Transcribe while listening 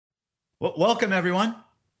Well, welcome everyone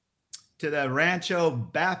to the Rancho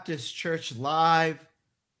Baptist Church live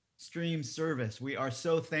stream service. We are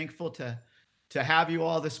so thankful to have you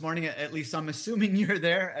all this morning. At least I'm assuming you're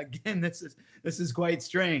there. Again, this is quite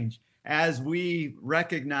strange as we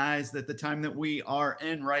recognize that the time that we are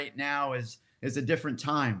in right now is a different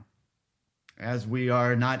time, as we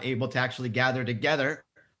are not able to actually gather together.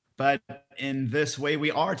 But in this way,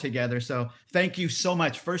 we are together. So thank you so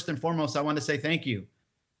much. First and foremost, I want to say thank you.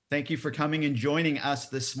 Thank you for coming and joining us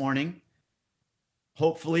this morning.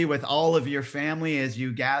 Hopefully, with all of your family as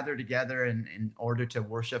you gather together in order to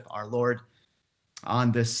worship our Lord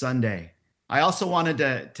on this Sunday. I also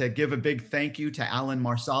wanted to give a big thank you to Alan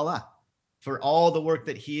Marsala for all the work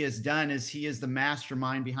that he has done, as he is the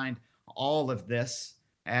mastermind behind all of this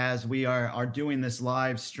as we are doing this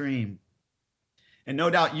live stream. And no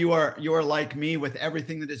doubt you are like me with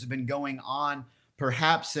everything that has been going on.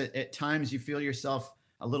 Perhaps at times you feel yourself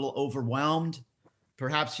a little overwhelmed.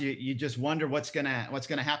 Perhaps you just wonder what's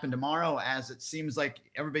gonna happen tomorrow, as it seems like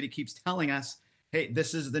everybody keeps telling us, hey,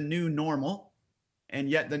 this is the new normal,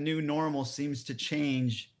 and yet the new normal seems to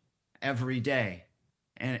change every day.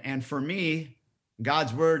 And for me,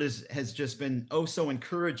 God's word has just been oh so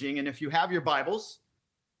encouraging. And if you have your Bibles,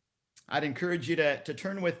 I'd encourage you to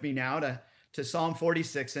turn with me now to Psalm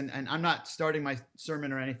 46. And I'm not starting my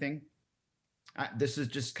sermon or anything. This is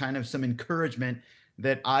just kind of some encouragement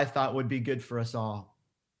that I thought would be good for us all.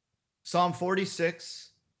 Psalm 46,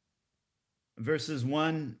 verses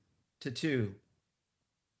 1 to 2.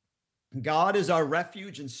 God is our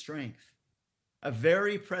refuge and strength, a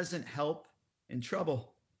very present help in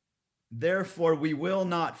trouble. Therefore, we will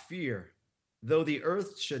not fear, though the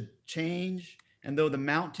earth should change and though the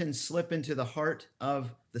mountains slip into the heart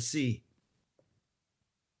of the sea.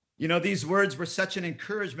 You know, these words were such an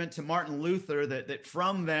encouragement to Martin Luther that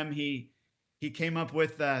from them he came up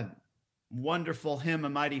with the wonderful hymn, A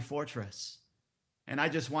Mighty Fortress. And I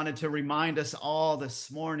just wanted to remind us all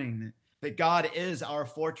this morning that God is our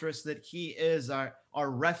fortress, that he is our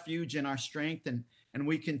refuge and our strength, and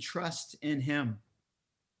we can trust in him.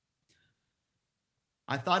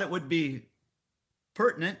 I thought it would be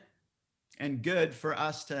pertinent and good for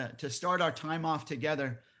us to start our time off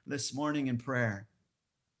together this morning in prayer.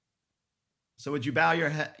 So would you bow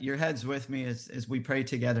your heads with me as we pray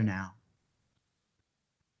together now?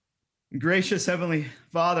 Gracious Heavenly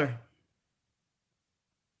Father,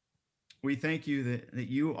 we thank you that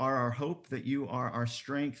you are our hope, that you are our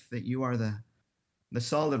strength, that you are the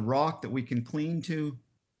solid rock that we can cling to,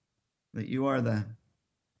 that you are the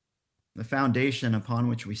foundation upon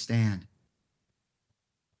which we stand.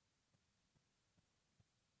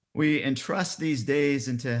 We entrust these days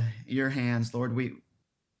into your hands, Lord. We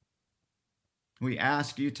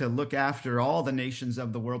ask you to look after all the nations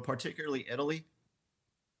of the world, particularly Italy,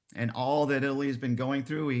 and all that Italy has been going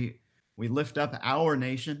through. We lift up our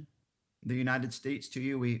nation, the United States, to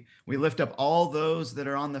you. We lift up all those that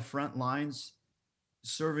are on the front lines,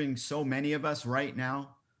 serving so many of us right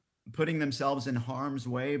now, putting themselves in harm's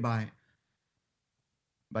way by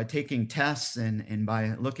taking tests and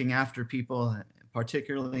by looking after people,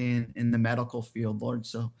 particularly in the medical field, Lord.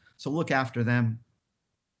 So look after them.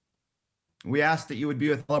 We ask that you would be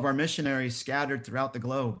with all of our missionaries scattered throughout the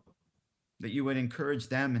globe, that you would encourage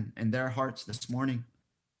them and their hearts this morning,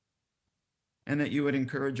 and that you would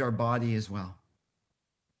encourage our body as well.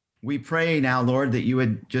 We pray now, Lord, that you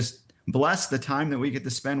would just bless the time that we get to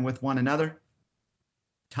spend with one another,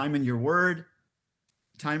 time in your word,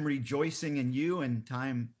 time rejoicing in you, and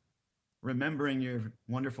time remembering your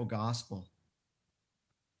wonderful gospel.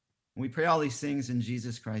 We pray all these things in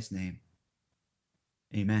Jesus Christ's name.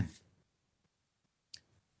 Amen.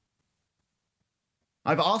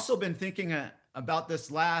 I've also been thinking about this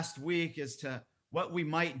last week as to what we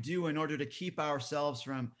might do in order to keep ourselves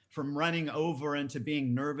from running over into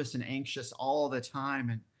being nervous and anxious all the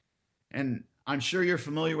time. And I'm sure you're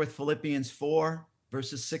familiar with Philippians 4,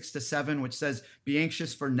 verses 6 to 7, which says, be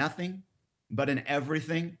anxious for nothing, but in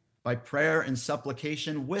everything, by prayer and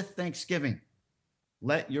supplication with thanksgiving.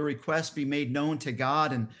 Let your requests be made known to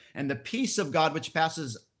God, and the peace of God, which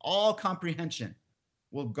passes all comprehension,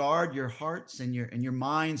 will guard your hearts and your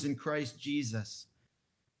minds in Christ Jesus.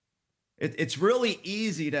 It's really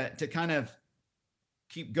easy to kind of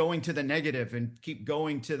keep going to the negative and keep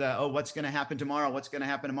going to the, what's going to happen tomorrow? What's going to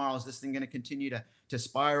happen tomorrow? Is this thing going to continue to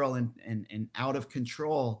spiral and out of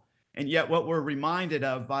control? And yet what we're reminded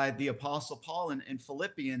of by the Apostle Paul in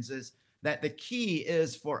Philippians is that the key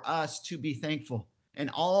is for us to be thankful in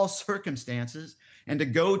all circumstances, and to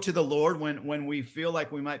go to the Lord when we feel like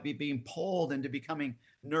we might be being pulled into becoming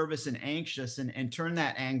nervous and anxious, and turn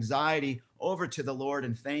that anxiety over to the Lord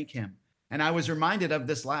and thank him. And I was reminded of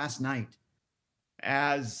this last night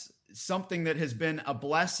as something that has been a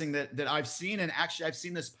blessing that I've seen. And actually, I've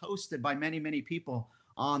seen this posted by many, many people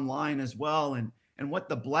online as well. And what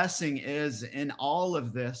the blessing is in all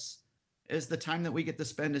of this is the time that we get to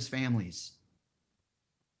spend as families.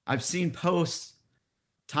 I've seen posts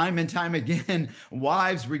time and time again,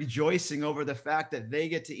 wives rejoicing over the fact that they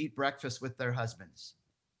get to eat breakfast with their husbands.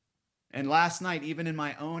 And last night, even in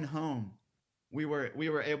my own home, we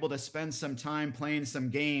were able to spend some time playing some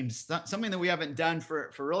games, something that we haven't done for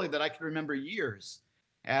really that I can remember years,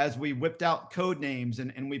 as we whipped out code names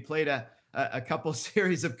and we played a couple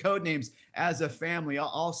series of code names as a family,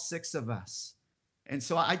 all six of us. And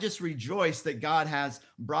so I just rejoice that God has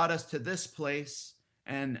brought us to this place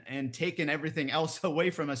and taken everything else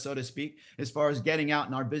away from us, so to speak, as far as getting out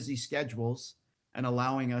in our busy schedules and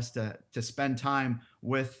allowing us to spend time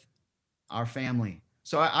with our family.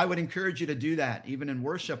 So I would encourage you to do that, even in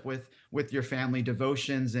worship with your family,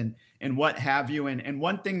 devotions and what have you. And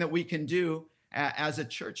one thing that we can do as a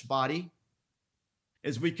church body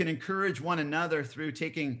is we can encourage one another through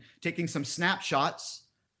taking some snapshots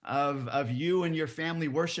of you and your family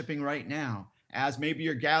worshiping right now. As maybe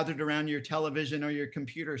you're gathered around your television or your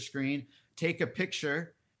computer screen, take a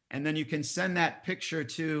picture, and then you can send that picture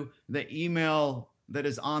to the email that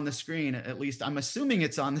is on the screen. At least I'm assuming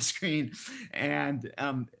it's on the screen. And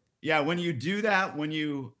when you do that, when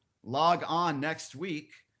you log on next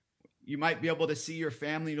week, you might be able to see your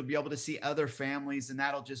family. You'll be able to see other families, and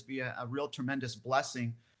that'll just be a real tremendous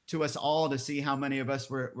blessing to us all to see how many of us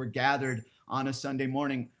were gathered on a Sunday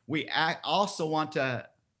morning. We also want to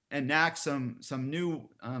enact some new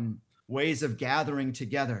ways of gathering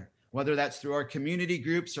together, whether that's through our community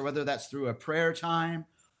groups or whether that's through a prayer time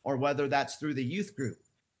or whether that's through the youth group.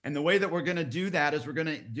 And the way that we're going to do that is we're going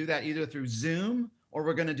to do that either through Zoom or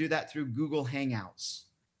we're going to do that through Google Hangouts.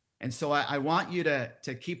 And so I want you to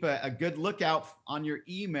keep a good lookout on your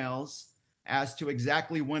emails as to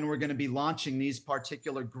exactly when we're going to be launching these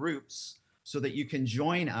particular groups so that you can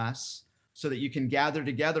join us, so that you can gather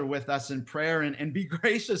together with us in prayer and be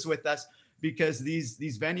gracious with us, because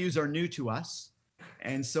these venues are new to us.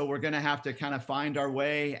 And so we're going to have to kind of find our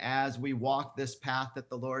way as we walk this path that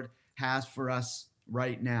the Lord has for us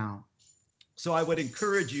right now. So I would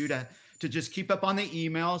encourage you to just keep up on the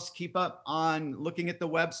emails, keep up on looking at the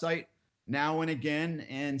website now and again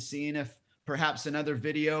and seeing if perhaps another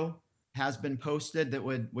video has been posted that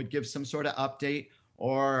would give some sort of update,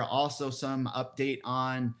 or also some update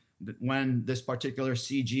on when this particular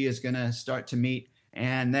CG is going to start to meet,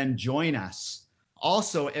 and then join us.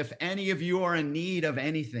 Also, if any of you are in need of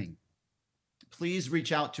anything, please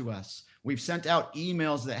reach out to us. We've sent out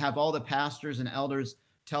emails that have all the pastors and elders'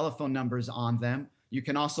 telephone numbers on them. You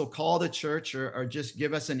can also call the church or just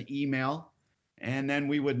give us an email, and then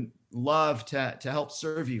we would love to help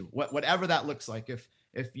serve you, whatever that looks like.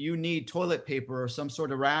 If you need toilet paper or some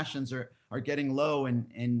sort of rations are getting low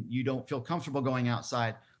and you don't feel comfortable going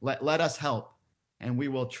outside, let us help, and we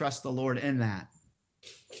will trust the Lord in that.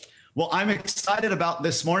 Well, I'm excited about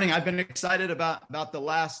this morning. I've been excited about the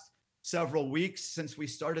last several weeks since we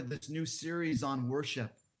started this new series on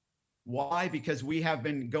worship. Why? Because we have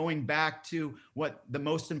been going back to what the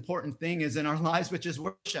most important thing is in our lives, which is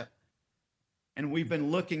worship. And we've been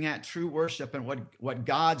looking at true worship and what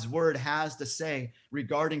God's word has to say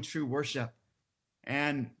regarding true worship.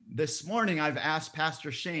 And this morning, I've asked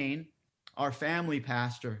Pastor Shane, our family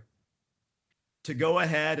pastor, to go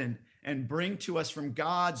ahead and bring to us from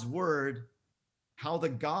God's word how the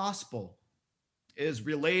gospel is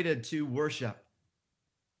related to worship.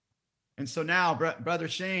 And so now, Brother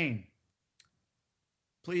Shane,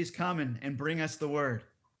 please come and bring us the word.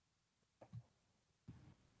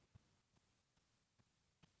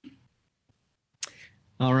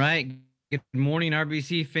 All right. Good morning,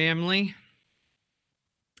 RBC family.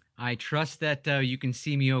 I trust that you can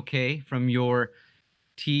see me okay from your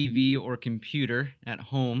TV or computer at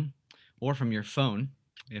home, or from your phone,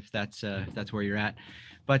 if that's where you're at.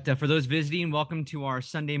 But for those visiting, welcome to our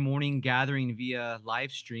Sunday morning gathering via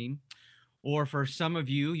live stream. Or for some of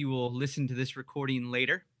you, you will listen to this recording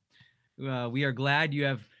later. We are glad you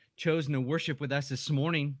have chosen to worship with us this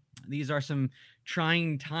morning. These are some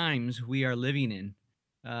trying times we are living in,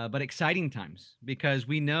 but exciting times, because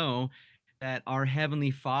we know that our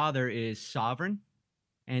Heavenly Father is sovereign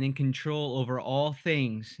and in control over all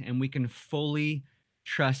things, and we can fully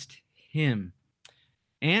trust Him.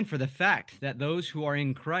 And for the fact that those who are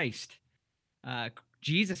in Christ,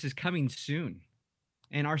 Jesus is coming soon,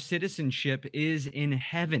 and our citizenship is in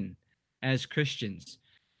heaven as Christians.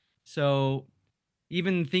 So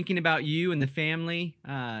Even thinking about you and the family,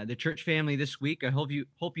 the church family this week, I hope you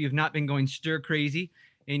have not been going stir crazy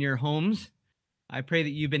in your homes. I pray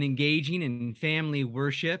that you've been engaging in family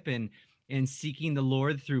worship and seeking the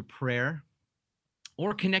Lord through prayer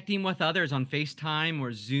or connecting with others on FaceTime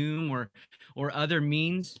or Zoom or other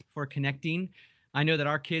means for connecting. I know that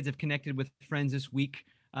our kids have connected with friends this week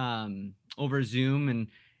over Zoom,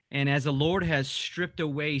 and as the Lord has stripped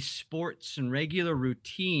away sports and regular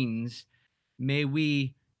routines, may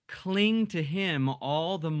we cling to Him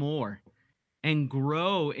all the more and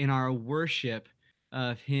grow in our worship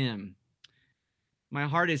of Him. My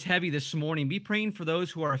heart is heavy this morning. Be praying for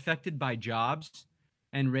those who are affected by jobs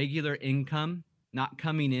and regular income not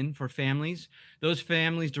coming in for families, those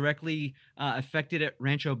families directly affected at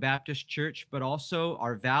Rancho Baptist Church, but also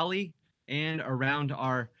our valley and around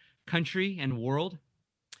our country and world.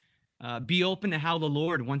 Be open to how the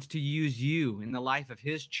Lord wants to use you in the life of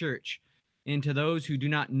His church into those who do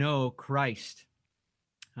not know Christ.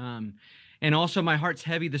 And also, my heart's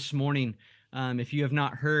heavy this morning. If you have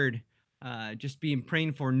not heard, just being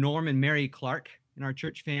praying for Norm and Mary Clark in our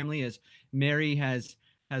church family, as Mary has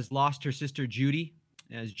lost her sister Judy,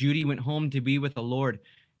 as Judy went home to be with the Lord.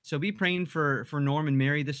 So be praying for Norm and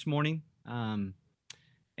Mary this morning. And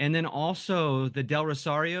then also the Del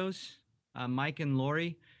Rosarios, Mike and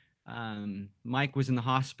Lori. Mike was in the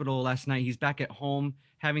hospital last night. He's back at home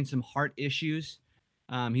having some heart issues.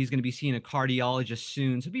 He's going to be seeing a cardiologist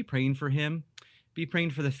soon. So be praying for him. Be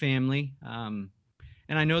praying for the family. And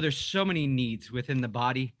I know there's so many needs within the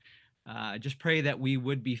body. Just pray that we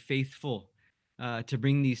would be faithful to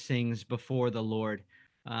bring these things before the Lord,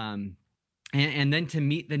 and then to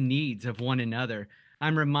meet the needs of one another.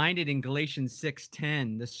 I'm reminded in Galatians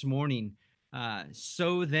 6:10 this morning,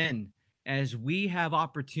 so then, as we have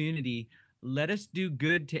opportunity, let us do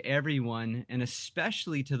good to everyone, and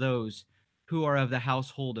especially to those who are of the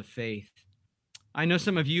household of faith. I know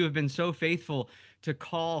some of you have been so faithful to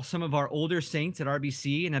call some of our older saints at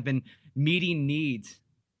RBC and have been meeting needs.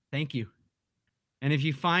 Thank you. And if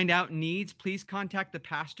you find out needs, please contact the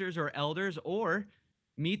pastors or elders or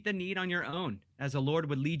meet the need on your own as the Lord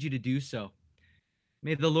would lead you to do so.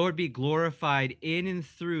 May the Lord be glorified in and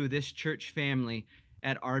through this church family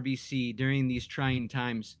at RBC during these trying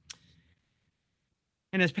times.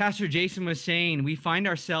 And as Pastor Jason was saying, we find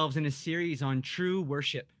ourselves in a series on true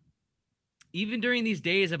worship. Even during these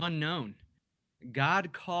days of unknown,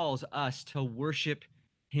 God calls us to worship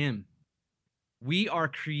Him. We are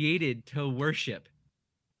created to worship.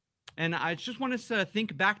 And I just want us to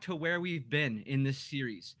think back to where we've been in this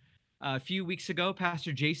series. A few weeks ago,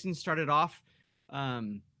 Pastor Jason started off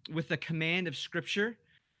with the command of Scripture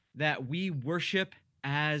that we worship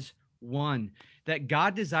as one, that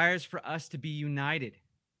God desires for us to be united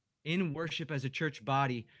in worship as a church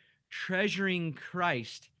body, treasuring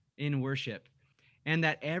Christ in worship, and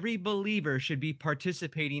that every believer should be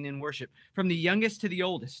participating in worship, from the youngest to the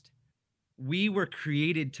oldest. We were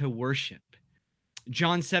created to worship.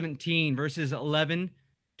 John 17, verses 11,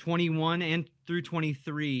 21, and through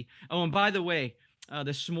 23. Oh, and by the way,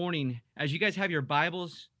 this morning, as you guys have your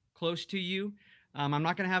Bibles close to you, I'm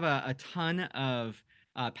not going to have a ton of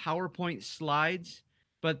PowerPoint slides,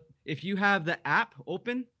 but if you have the app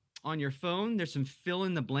open on your phone, there's some fill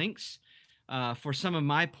in the blanks for some of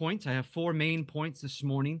my points. I have 4 main points this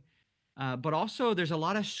morning, but also there's a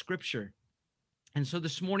lot of scripture. And so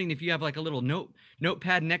this morning, if you have like a little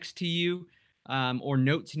notepad next to you or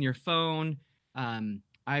notes in your phone,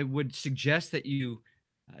 I would suggest that you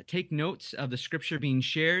take notes of the scripture being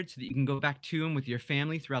shared so that you can go back to them with your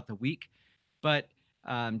family throughout the week. But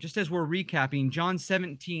just as we're recapping, John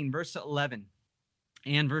 17, verse 11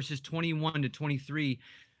 and verses 21 to 23,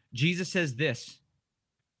 Jesus says this: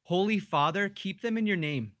 Holy Father, keep them in your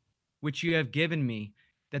name, which you have given me,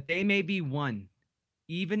 that they may be one,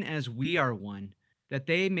 even as we are one, that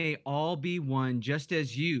they may all be one, just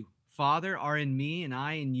as you, Father, are in me and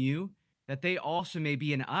I in you, that they also may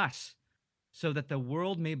be in us, so that the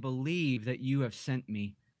world may believe that you have sent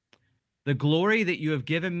me. The glory that you have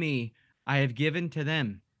given me, I have given to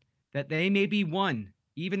them, that they may be one,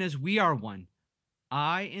 even as we are one,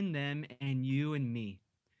 I in them and you in me,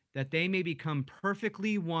 that they may become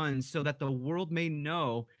perfectly one, so that the world may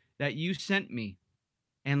know that you sent me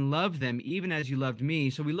and love them even as you loved me.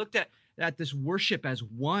 So we looked at this worship as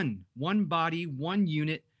one body, one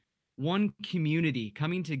unit, one community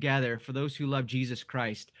coming together for those who love Jesus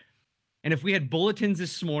Christ. And if we had bulletins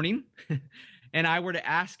this morning and I were to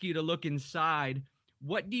ask you to look inside,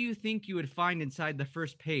 what do you think you would find inside the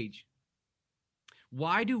first page?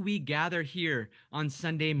 Why do we gather here on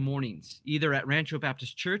Sunday mornings, either at Rancho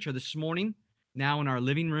Baptist Church or this morning, now in our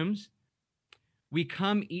living rooms? We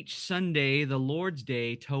come each Sunday, the Lord's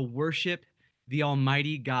Day, to worship the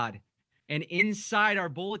Almighty God. And inside our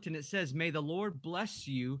bulletin, it says, "May the Lord bless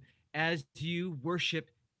you as you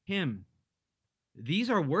worship him." These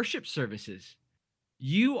are worship services.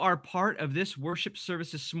 You are part of this worship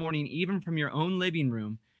service this morning, even from your own living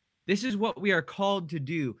room. This is what we are called to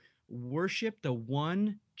do: worship the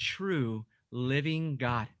one true living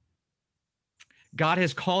God. God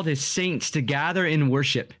has called his saints to gather in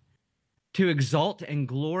worship, to exalt and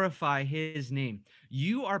glorify his name.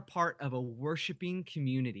 You are part of a worshiping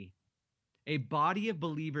community, a body of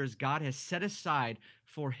believers God has set aside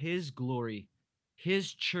for his glory,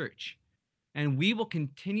 his church. And we will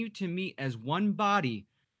continue to meet as one body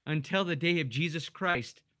until the day of Jesus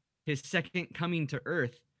Christ, his second coming to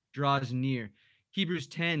earth, draws near. Hebrews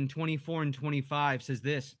 10:24-25 says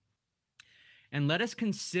this: "And let us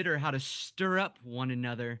consider how to stir up one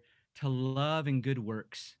another to love and good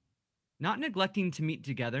works, not neglecting to meet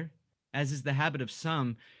together, as is the habit of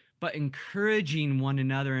some, but encouraging one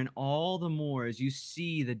another, and all the more as you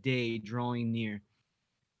see the day drawing near."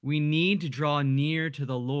 We need to draw near to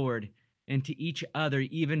the Lord and to each other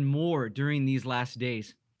even more during these last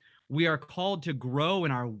days. We are called to grow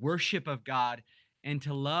in our worship of God and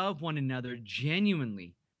to love one another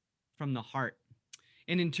genuinely from the heart.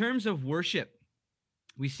 And in terms of worship,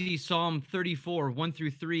 we see Psalm 34,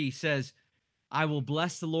 1-3 says, "I will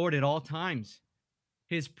bless the Lord at all times.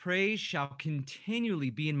 His praise shall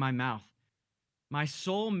continually be in my mouth. My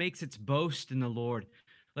soul makes its boast in the Lord.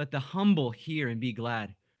 Let the humble hear and be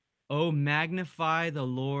glad. Oh, magnify the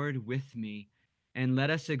Lord with me, and let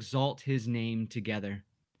us exalt his name together."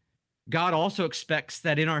 God also expects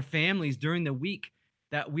that in our families during the week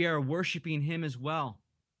that we are worshiping him as well.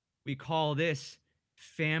 We call this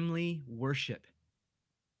family worship.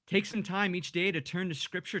 Take some time each day to turn to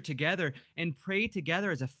scripture together and pray together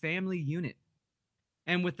as a family unit.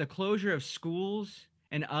 And with the closure of schools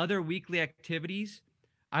and other weekly activities,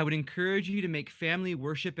 I would encourage you to make family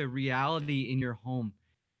worship a reality in your home.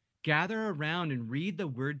 Gather around and read the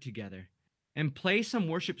word together, and play some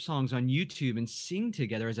worship songs on YouTube and sing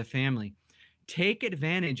together as a family. Take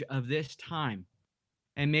advantage of this time,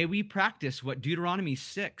 and may we practice what Deuteronomy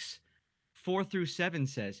 6:4-7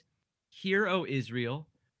 says: "Hear, O Israel,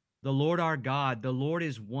 the Lord our God, the Lord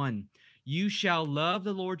is one. You shall love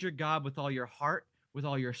the Lord your God with all your heart, with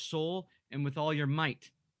all your soul, and with all your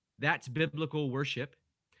might." That's biblical worship.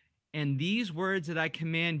 "And these words that I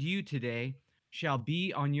command you today shall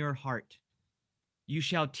be on your heart. You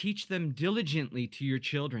shall teach them diligently to your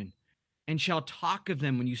children, and shall talk of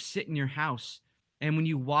them when you sit in your house, and when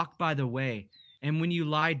you walk by the way, and when you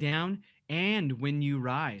lie down, and when you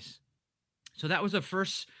rise." So that was the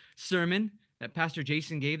first sermon that Pastor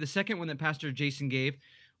Jason gave. The second one that Pastor Jason gave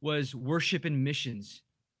was worship and missions.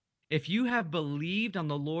 If you have believed on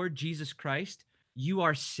the Lord Jesus Christ, you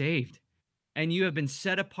are saved, and you have been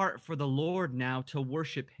set apart for the Lord now to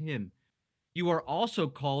worship him. You are also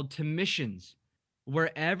called to missions.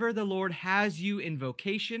 Wherever the Lord has you in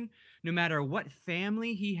vocation, no matter what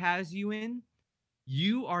family he has you in,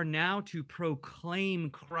 you are now to proclaim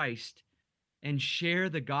Christ and share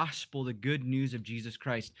the gospel, the good news of Jesus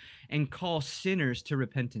Christ, and call sinners to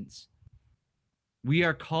repentance. We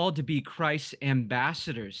are called to be Christ's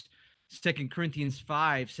ambassadors. 2 Corinthians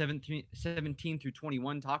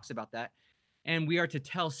 5:17-21 talks about that. And we are to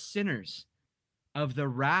tell sinners of the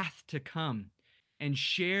wrath to come and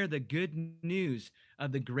share the good news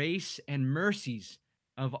of the grace and mercies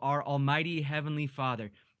of our Almighty Heavenly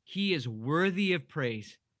Father. He is worthy of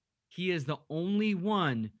praise. He is the only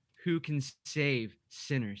one who can save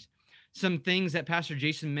sinners. Some things that Pastor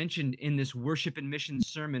Jason mentioned in this worship and mission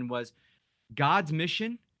sermon was God's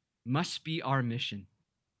mission must be our mission.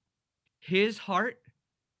 His heart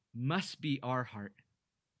must be our heart.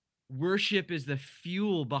 Worship is the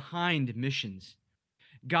fuel behind missions.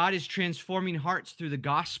 God is transforming hearts through the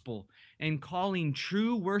gospel and calling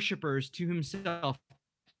true worshipers to himself,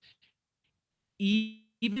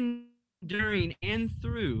 even during and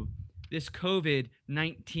through this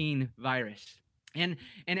COVID-19 virus. And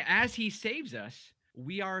as he saves us,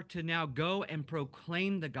 we are to now go and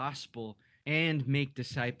proclaim the gospel and make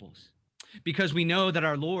disciples. Because we know that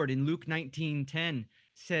our Lord in Luke 19:10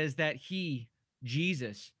 says that he,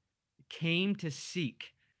 Jesus, came to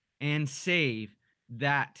seek and save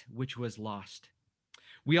that which was lost.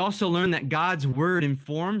 We also learn that God's word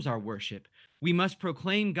informs our worship. We must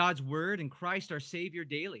proclaim God's word and Christ our Savior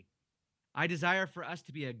daily. I desire for us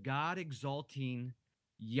to be a God-exalting,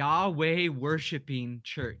 Yahweh-worshiping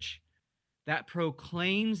church that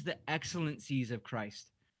proclaims the excellencies of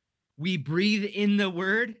Christ. We breathe in the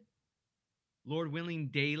word, Lord willing,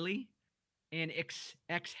 daily, and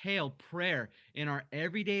exhale prayer in our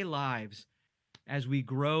everyday lives as we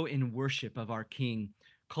grow in worship of our King.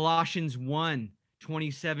 Colossians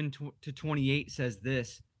 1:27 to 28 says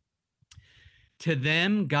this: To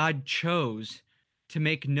them God chose to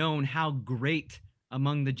make known how great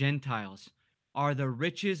among the Gentiles are the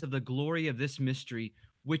riches of the glory of this mystery,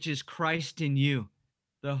 which is Christ in you,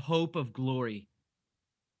 the hope of glory.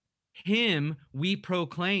 Him we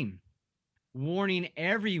proclaim, warning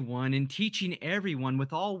everyone and teaching everyone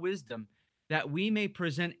with all wisdom, that we may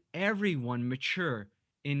present everyone mature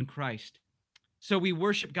in Christ. So we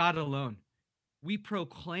worship God alone. We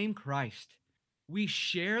proclaim Christ. We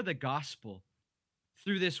share the gospel.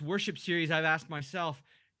 Through this worship series, I've asked myself,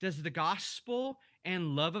 does the gospel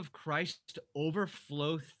and love of Christ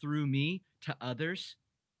overflow through me to others?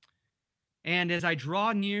 And as I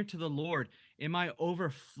draw near to the Lord, am I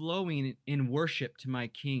overflowing in worship to my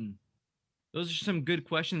King? Those are some good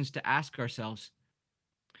questions to ask ourselves.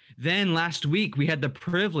 Then last week, we had the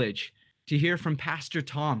privilege to hear from Pastor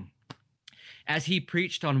Tom as he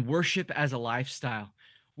preached on worship as a lifestyle.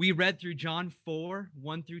 We read through John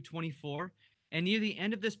 4:1 through 24. And near the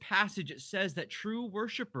end of this passage, it says that true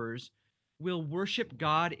worshipers will worship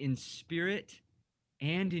God in spirit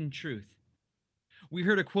and in truth. We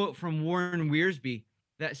heard a quote from Warren Wiersbe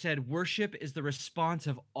that said, worship is the response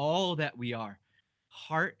of all that we are: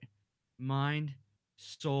 heart, mind,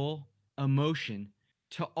 soul, emotion,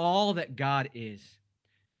 to all that God is.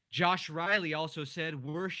 Josh Riley also said,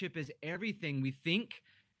 worship is everything we think,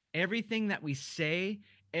 everything that we say,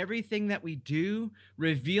 everything that we do,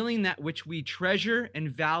 revealing that which we treasure and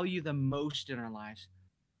value the most in our lives.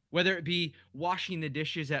 Whether it be washing the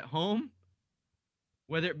dishes at home,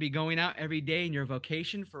 whether it be going out every day in your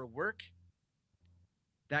vocation for work,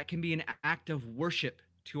 that can be an act of worship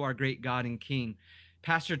to our great God and King.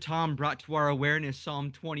 Pastor Tom brought to our awareness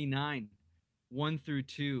Psalm 29:1 through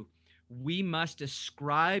 2. We must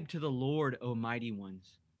ascribe to the Lord, O mighty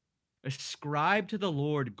ones. Ascribe to the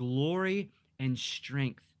Lord glory and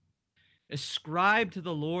strength. Ascribe to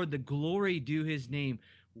the Lord the glory due his name.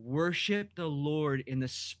 Worship the Lord in the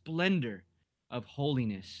splendor of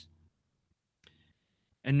holiness.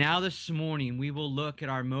 And now this morning, we will look at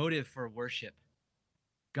our motive for worship,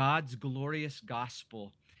 God's glorious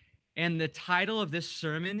gospel. And the title of this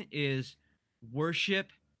sermon is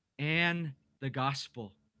Worship and the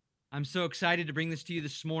Gospel. I'm so excited to bring this to you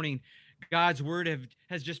this morning. God's word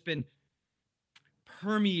has just been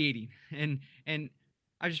permeating, and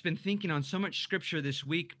I've just been thinking on so much scripture this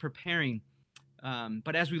week preparing.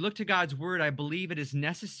 But as we look to God's word, I believe it is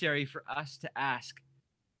necessary for us to ask,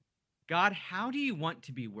 God, how do you want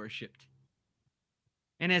to be worshiped?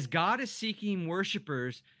 And as God is seeking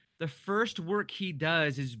worshipers, the first work he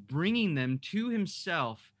does is bringing them to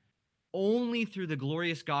himself only through the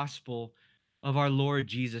glorious gospel of our Lord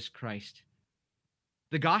Jesus Christ.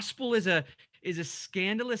 The gospel is a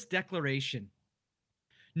scandalous declaration.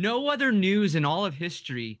 No other news in all of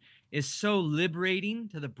history is so liberating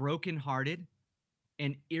to the brokenhearted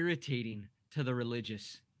and irritating to the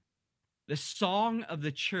religious. The song of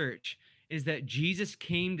the church is that Jesus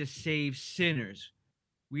came to save sinners.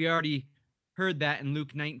 We already heard that in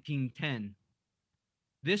Luke 19:10.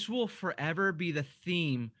 This will forever be the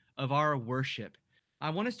theme of our worship. I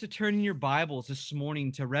want us to turn in your Bibles this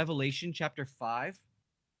morning to Revelation chapter 5.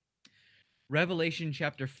 Revelation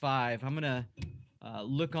chapter 5. I'm going to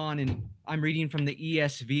look on, and I'm reading from the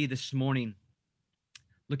ESV this morning.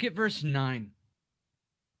 Look at verse 9.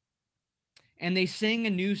 And they sang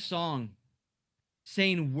a new song,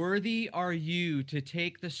 saying, worthy are you to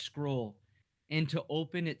take the scroll and to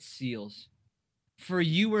open its seals. For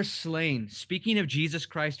you were slain, speaking of Jesus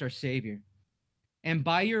Christ our Savior, and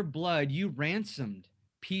by your blood you ransomed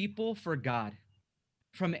people for God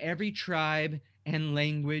from every tribe and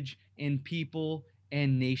language and people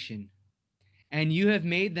and nation. And you have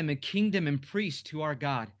made them a kingdom and priests to our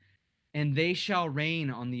God, and they shall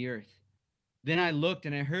reign on the earth. Then I looked,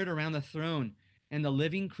 and I heard around the throne and the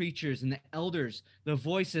living creatures and the elders the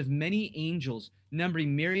voice of many angels,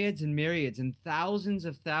 numbering myriads and myriads and thousands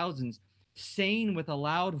of thousands, saying with a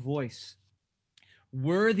loud voice,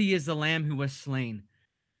 worthy is the Lamb who was slain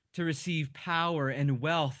to receive power and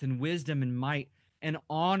wealth and wisdom and might and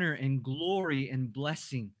honor and glory and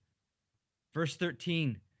blessing. Verse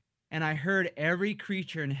 13, and I heard every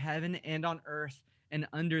creature in heaven and on earth and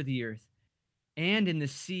under the earth and in the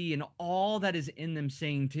sea and all that is in them,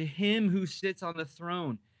 saying, to him who sits on the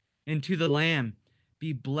throne and to the Lamb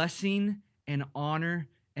be blessing and honor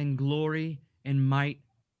and glory and might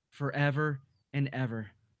forever and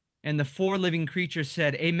ever. And the four living creatures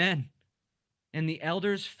said, Amen. And the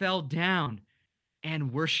elders fell down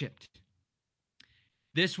and worshiped.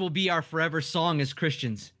 This will be our forever song as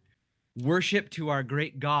Christians. Worship to our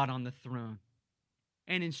great God on the throne.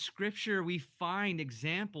 And in Scripture, we find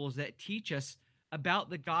examples that teach us about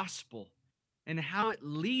the gospel and how it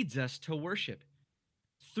leads us to worship.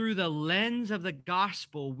 Through the lens of the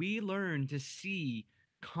gospel, we learn to see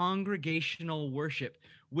congregational worship,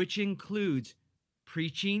 which includes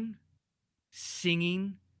preaching,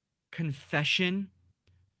 singing, confession,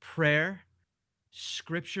 prayer,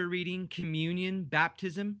 scripture reading, communion,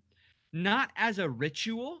 baptism, not as a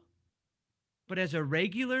ritual, but as a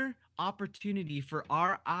regular opportunity for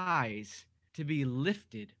our eyes to be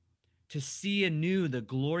lifted, to see anew the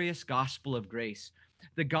glorious gospel of grace.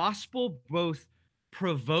 The gospel both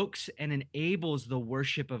provokes and enables the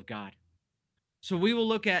worship of God. So we will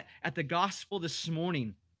look at the gospel this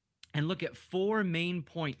morning and look at four main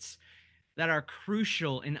points that are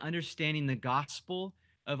crucial in understanding the gospel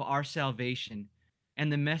of our salvation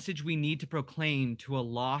and the message we need to proclaim to a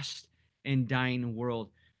lost and dying world.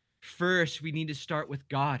 First, we need to start with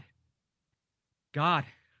God. God.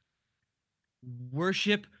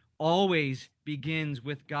 Worship always begins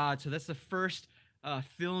with God. So that's the first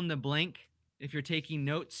fill in the blank if you're taking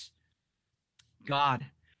notes. God.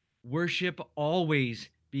 Worship always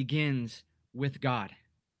begins with God.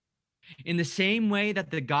 In the same way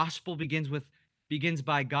that the gospel begins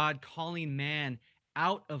by God calling man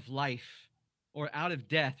out of life, or out of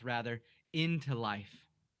death rather, into life.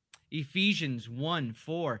 Ephesians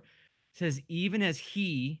 1:4 says, even as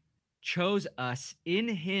he chose us in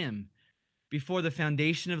him before the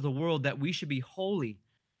foundation of the world, that we should be holy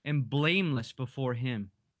and blameless before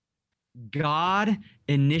him. God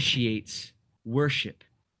initiates worship.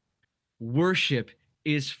 Worship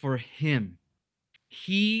is for him.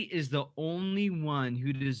 He is the only one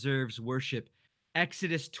who deserves worship.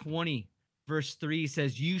 Exodus 20, verse 3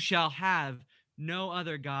 says, you shall have no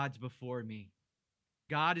other gods before me.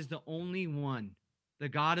 God is the only one, the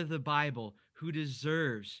God of the Bible, who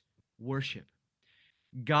deserves worship.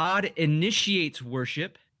 God initiates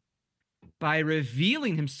worship by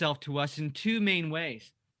revealing himself to us in two main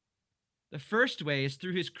ways. The first way is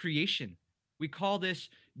through his creation. We call this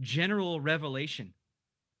general revelation.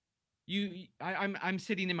 I'm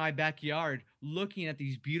sitting in my backyard looking at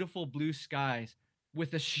these beautiful blue skies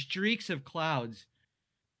with the streaks of clouds,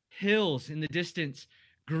 hills in the distance,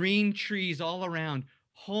 green trees all around,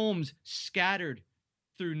 homes scattered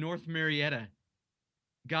through North Marietta.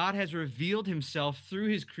 God has revealed himself through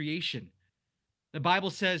his creation. The Bible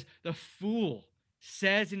says the fool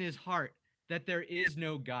says in his heart that there is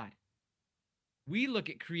no God. We look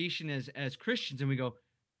at creation as Christians and we go,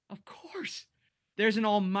 of course, there's an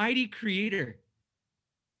almighty creator,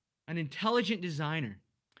 an intelligent designer.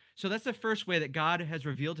 So that's the first way that God has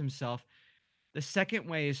revealed himself. The second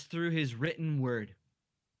way is through his written word.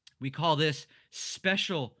 We call this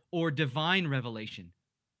special or divine revelation.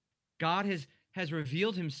 God has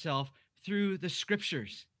revealed himself through the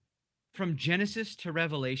scriptures, from Genesis to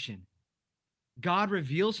Revelation. God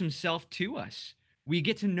reveals himself to us. We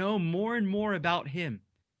get to know more and more about him.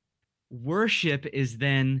 Worship is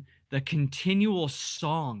then the continual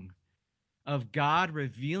song of God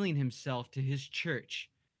revealing himself to his church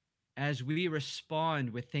as we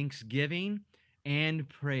respond with thanksgiving and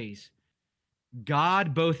praise.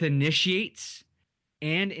 God both initiates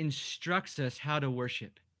and instructs us how to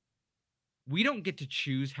worship. We don't get to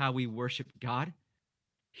choose how we worship God.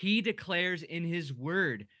 He declares in his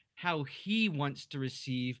word how he wants to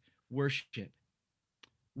receive worship.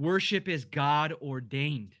 Worship is God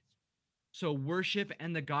ordained. So worship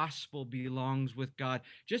and the gospel belongs with God.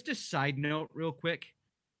 Just a side note real quick.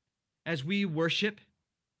 As we worship,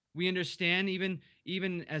 we understand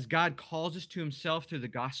even as God calls us to himself through the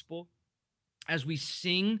gospel, as we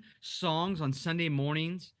sing songs on Sunday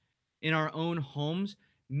mornings in our own homes,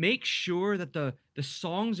 make sure that the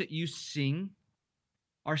songs that you sing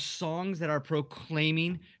are songs that are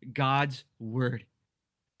proclaiming God's word.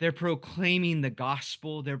 They're proclaiming the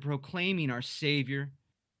gospel. They're proclaiming our Savior.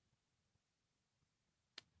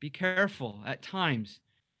 Be careful at times.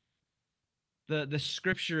 The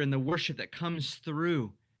scripture and the worship that comes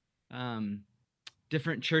through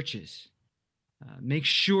different churches. Make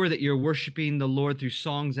sure that you're worshiping the Lord through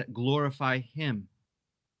songs that glorify him.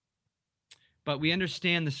 But we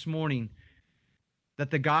understand this morning that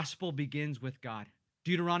the gospel begins with God.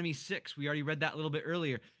 Deuteronomy 6, we already read that a little bit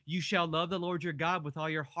earlier. You shall love the Lord your God with all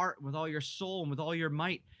your heart, with all your soul, and with all your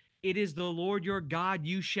might. It is the Lord your God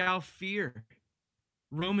you shall fear.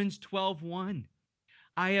 Romans 12:1.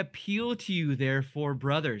 I appeal to you, therefore,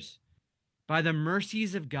 brothers, by the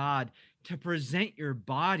mercies of God, to present your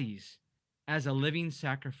bodies as a living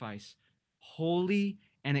sacrifice, holy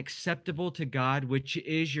and acceptable to God, which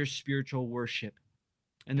is your spiritual worship.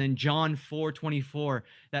 And then John 4:24,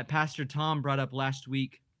 that Pastor Tom brought up last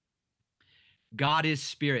week. God is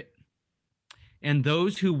spirit, and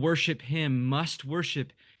those who worship him must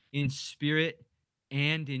worship in spirit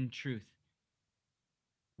and in truth.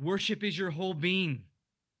 Worship is your whole being.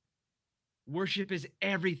 Worship is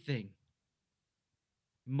everything.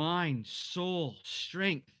 Mind, soul,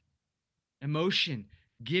 strength, emotion,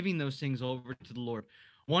 giving those things over to the Lord.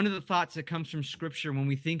 One of the thoughts that comes from Scripture when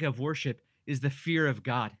we think of worship is the fear of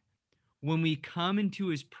God. When we come into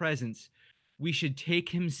his presence, we should take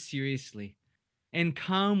him seriously and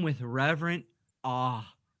come with reverent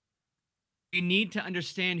awe. We need to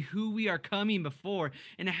understand who we are coming before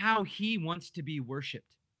and how he wants to be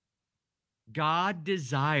worshiped. God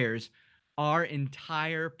desires our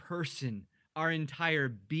entire person, our entire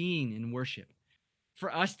being in worship.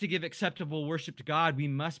 For us to give acceptable worship to God, we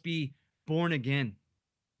must be born again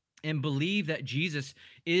and believe that Jesus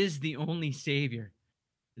is the only Savior.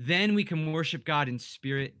 Then we can worship God in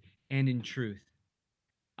spirit and in truth.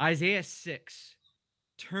 Isaiah 6.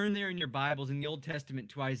 Turn there in your Bibles in the Old Testament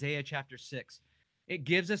to Isaiah chapter 6. It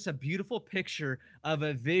gives us a beautiful picture of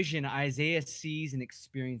a vision Isaiah sees and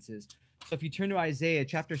experiences. So if you turn to Isaiah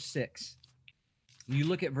chapter 6, you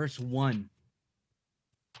look at verse 1.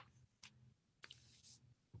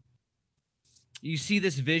 You see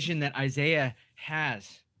this vision that Isaiah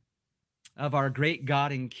has of our great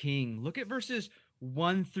God and King. Look at verses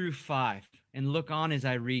 1 through 5 and look on as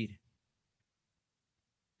I read.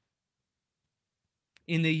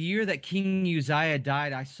 In the year that King Uzziah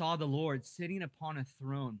died, I saw the Lord sitting upon a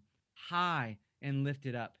throne, high and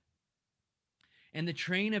lifted up. And the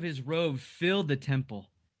train of his robe filled the temple.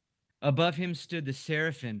 Above him stood the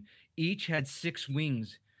seraphim. Each had 6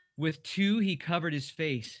 wings. With 2 he covered his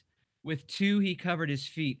face. With 2 he covered his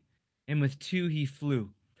feet. And with 2 he flew.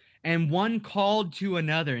 And one called to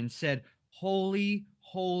another and said, Holy,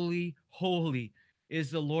 holy, holy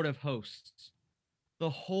is the Lord of hosts. The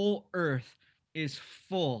whole earth is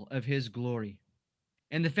full of his glory.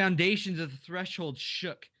 And the foundations of the threshold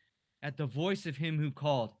shook at the voice of him who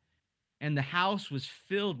called, and the house was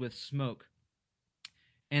filled with smoke.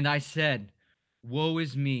 And I said, Woe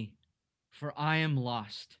is me, for I am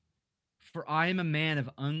lost. For I am a man of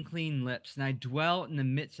unclean lips, and I dwell in the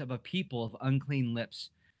midst of a people of unclean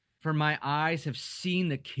lips. For my eyes have seen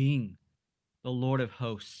the King, the Lord of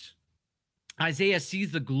hosts. Isaiah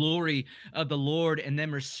sees the glory of the Lord and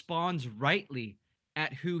then responds rightly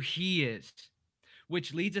at who he is,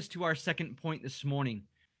 which leads us to our second point this morning.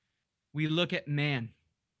 We look at man.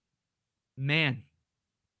 Man,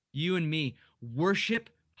 you and me,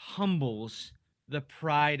 worship humbles the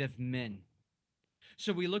pride of men.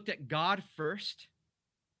 So we looked at God first.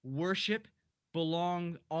 Worship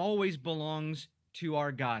always belongs to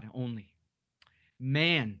our God only.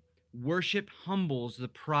 Man, worship humbles the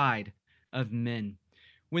pride of men.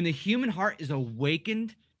 When the human heart is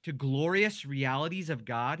awakened to glorious realities of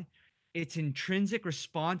God, its intrinsic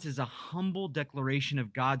response is a humble declaration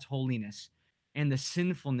of God's holiness and the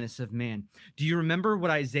sinfulness of man. Do you remember what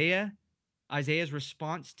Isaiah's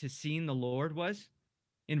response to seeing the Lord was?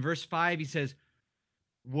 In verse 5, he says,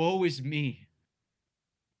 Woe is me,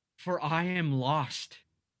 for I am lost.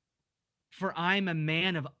 For I am a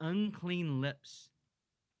man of unclean lips,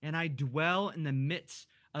 and I dwell in the midst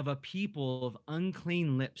of a people of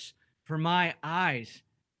unclean lips. For my eyes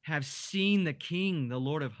have seen the King, the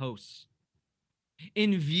Lord of hosts.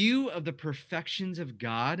 In view of the perfections of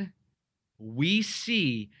God, we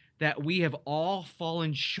see that we have all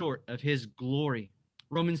fallen short of his glory.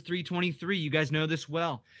 Romans 3:23, you guys know this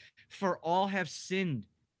well. For all have sinned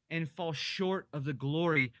and fall short of the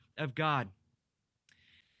glory of God.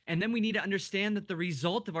 And then we need to understand that the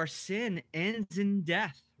result of our sin ends in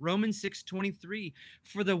death. Romans 6:23,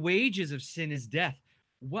 for the wages of sin is death.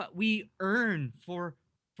 What we earn for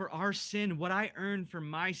our sin, what I earn for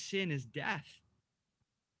my sin is death.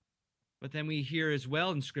 But then we hear as well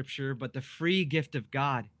in Scripture, but the free gift of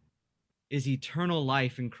God is eternal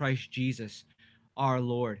life in Christ Jesus, our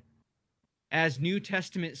Lord. As New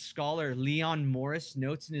Testament scholar Leon Morris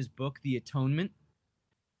notes in his book, The Atonement,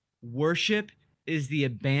 worship is the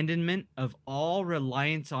abandonment of all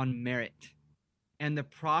reliance on merit and the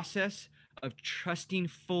process of trusting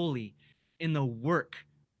fully in the work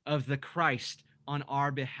of the Christ on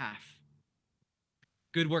our behalf.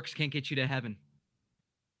 Good works can't get you to heaven.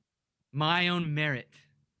 My own merit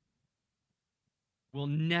will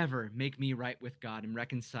never make me right with God and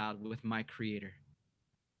reconciled with my Creator.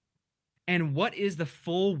 And what is the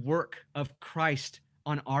full work of Christ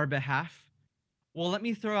on our behalf? Well, let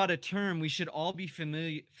me throw out a term we should all be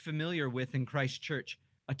familiar with in Christ Church: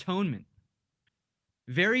 atonement.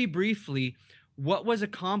 Very briefly, what was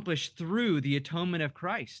accomplished through the atonement of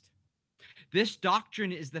Christ? This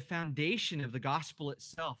doctrine is the foundation of the gospel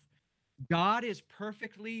itself. God is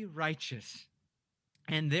perfectly righteous,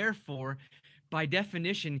 and therefore, by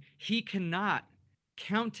definition, he cannot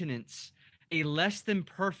countenance a less than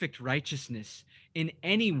perfect righteousness in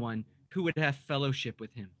anyone who would have fellowship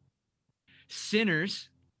with him. Sinners,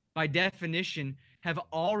 by definition, have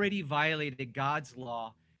already violated God's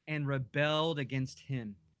law and rebelled against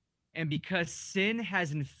him. And because sin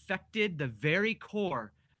has infected the very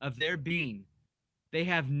core of their being, they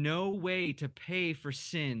have no way to pay for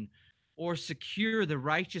sin or secure the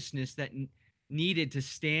righteousness that needed to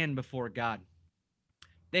stand before God.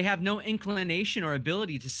 They have no inclination or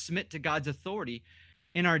ability to submit to God's authority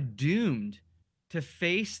and are doomed to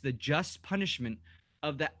face the just punishment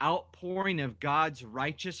of the outpouring of God's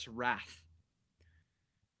righteous wrath.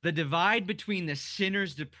 The divide between the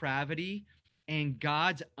sinner's depravity and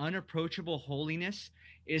God's unapproachable holiness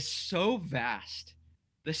is so vast,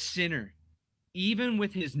 the sinner, even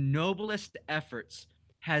with his noblest efforts,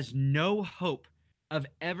 has no hope of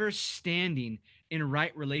ever standing in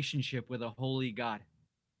right relationship with a holy God.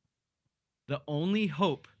 The only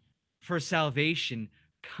hope for salvation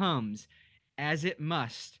comes, as it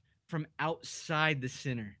must, from outside the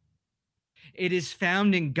sinner. It is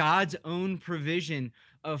found in God's own provision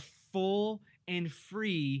of full and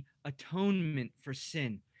free atonement for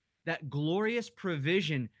sin. That glorious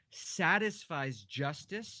provision satisfies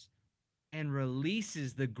justice and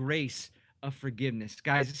releases the grace of forgiveness.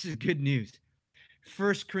 Guys, this is good news.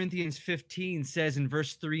 1 Corinthians 15 says in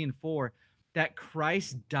verse 3 and 4 that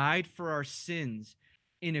Christ died for our sins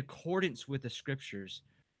in accordance with the scriptures,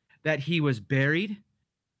 that he was buried,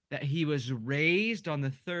 that he was raised on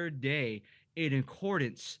the third day in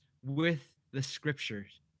accordance with the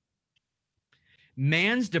scriptures.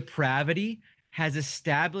 Man's depravity has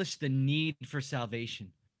established the need for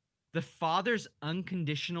salvation. The Father's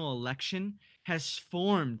unconditional election has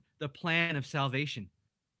formed the plan of salvation.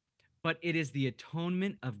 But it is the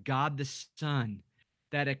atonement of God the Son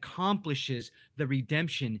that accomplishes the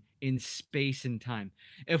redemption in space and time.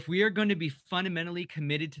 If we are going to be fundamentally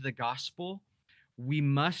committed to the gospel, we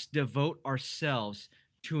must devote ourselves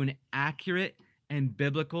to an accurate and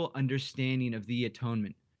biblical understanding of the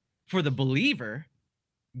atonement. For the believer,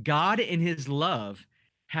 God in his love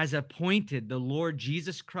has appointed the Lord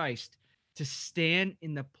Jesus Christ to stand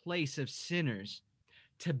in the place of sinners,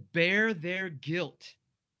 to bear their guilt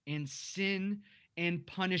and sin and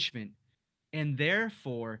punishment, and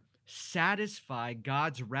therefore satisfy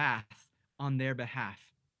God's wrath on their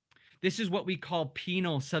behalf. This is what we call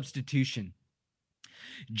penal substitution.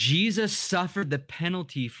 Jesus suffered the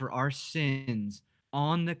penalty for our sins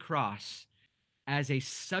on the cross as a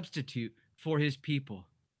substitute for his people.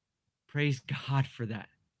 Praise God for that.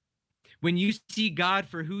 When you see God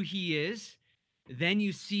for who he is, then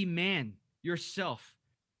you see man, yourself,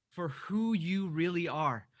 for who you really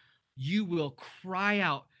are. You will cry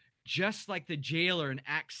out just like the jailer in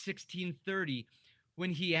Acts 16:30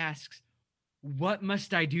 when he asks, "What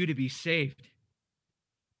must I do to be saved?"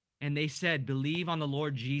 And they said, "Believe on the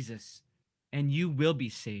Lord Jesus, and you will be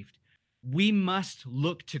saved." We must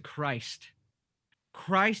look to Christ.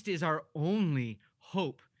 Christ is our only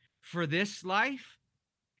hope for this life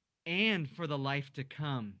and for the life to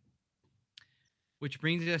come. Which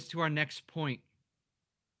brings us to our next point.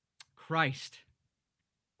 Christ.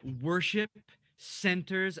 Worship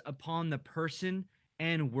centers upon the person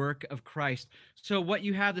and work of Christ. So what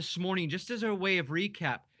you have this morning, just as a way of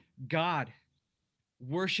recap, God.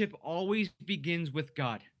 Worship always begins with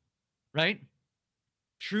God, right?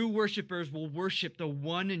 True worshipers will worship the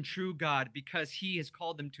one and true God because he has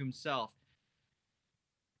called them to himself.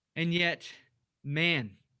 And yet,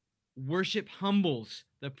 man, worship humbles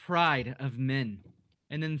the pride of men.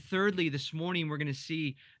 And then thirdly, this morning, we're going to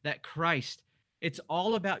see that Christ, it's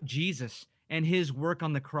all about Jesus and his work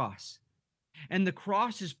on the cross. And the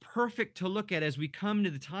cross is perfect to look at as we come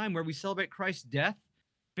to the time where we celebrate Christ's death,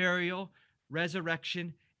 burial,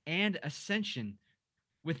 resurrection, and ascension,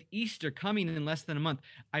 with Easter coming in less than a month.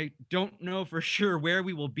 I don't know for sure where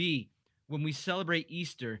we will be when we celebrate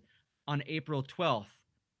Easter on April 12th,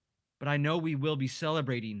 but I know we will be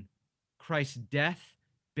celebrating Christ's death,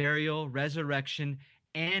 burial, resurrection,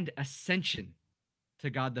 and ascension to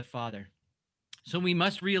God the Father. So we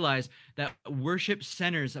must realize that worship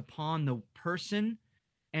centers upon the person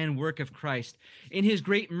and work of Christ. In his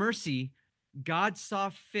great mercy, God saw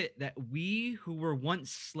fit that we who were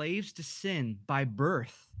once slaves to sin by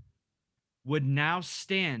birth would now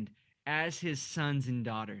stand as his sons and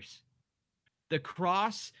daughters. The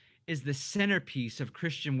cross is the centerpiece of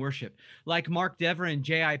Christian worship. Like Mark Dever and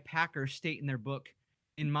J.I. Packer state in their book,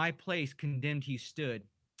 "In My Place Condemned He Stood,"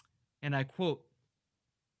 and I quote,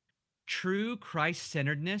 "True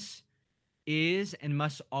Christ-centeredness is and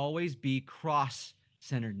must always be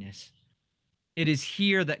cross-centeredness. It is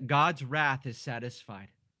here that God's wrath is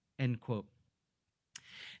satisfied." End quote.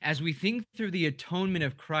 As we think through the atonement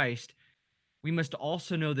of Christ, we must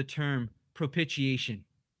also know the term propitiation.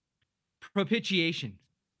 Propitiation.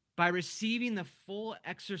 By receiving the full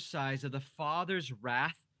exercise of the Father's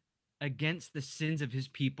wrath against the sins of his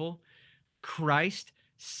people, Christ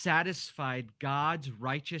satisfied God's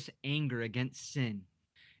righteous anger against sin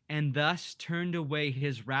and thus turned away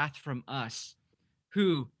his wrath from us,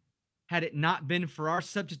 who, had it not been for our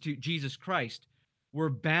substitute, Jesus Christ, were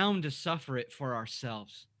bound to suffer it for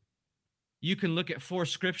ourselves. You can look at 4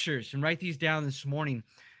 scriptures and write these down this morning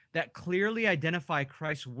that clearly identify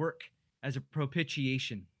Christ's work as a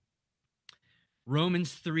propitiation.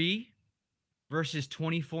 Romans 3, verses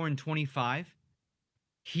 24 and 25.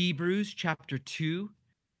 Hebrews chapter 2,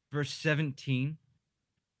 verse 17.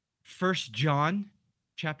 1 John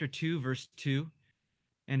chapter 2, verse 2.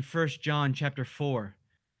 And 1 John chapter 4,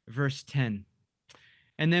 verse 10.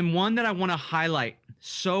 And then one that I want to highlight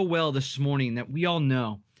so well this morning that we all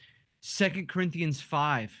know, 2 Corinthians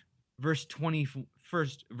 5, verse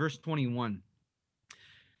 21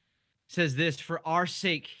 says this, "For our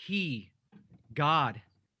sake he, God,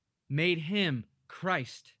 made him,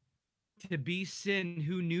 Christ, to be sin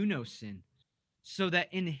who knew no sin, so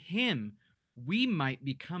that in him we might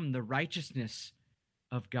become the righteousness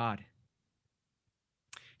of God."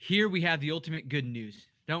 Here we have the ultimate good news,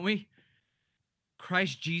 don't we?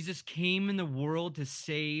 Christ Jesus came in the world to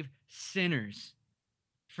save sinners.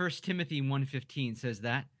 1 Timothy 1:15 says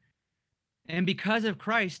that. And because of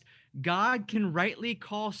Christ, God can rightly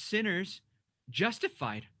call sinners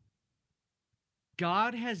justified.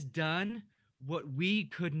 God has done what we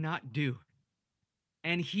could not do,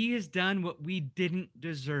 and he has done what we didn't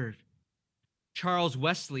deserve. Charles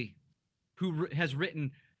Wesley, who has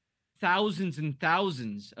written thousands and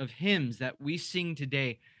thousands of hymns that we sing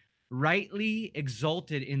today, rightly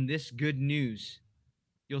exalted in this good news.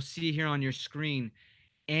 You'll see here on your screen,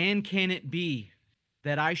 "And can it be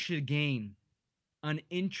that I should gain an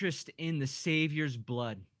interest in the Savior's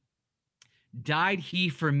blood? Died he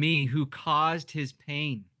for me who caused his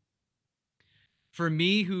pain, for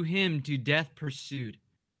me who him to death pursued.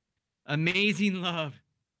 Amazing love,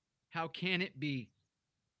 how can it be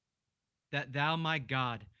that thou, my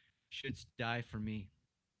God, shouldst die for me?"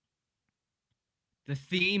 The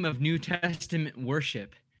theme of New Testament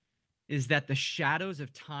worship is that the shadows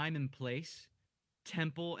of time and place,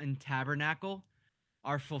 temple and tabernacle,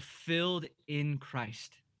 are fulfilled in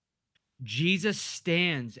Christ. Jesus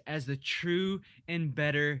stands as the true and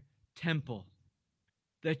better temple,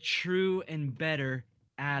 the true and better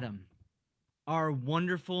Adam, our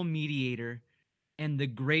wonderful mediator and the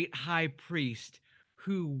great high priest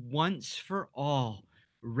who once for all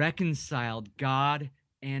reconciled God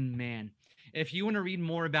and man. If you want to read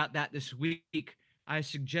more about that this week, I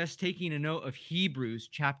suggest taking a note of Hebrews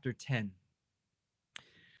chapter 10.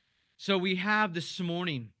 So we have this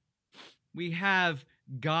morning, we have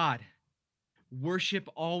God. Worship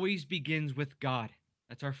always begins with God.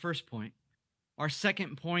 That's our first point. Our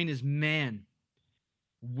second point is man.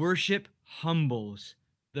 Worship humbles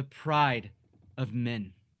the pride of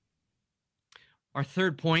men. Our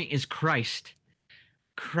third point is Christ.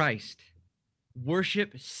 Christ.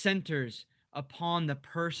 Worship centers upon the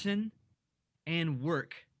person and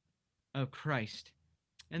work of Christ.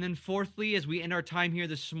 And then fourthly, as we end our time here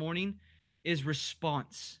this morning, is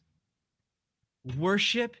response.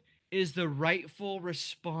 Worship is the rightful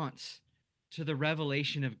response to the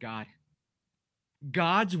revelation of God.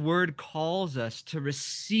 God's word calls us to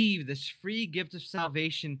receive this free gift of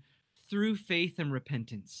salvation through faith and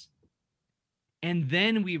repentance. And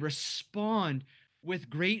then we respond with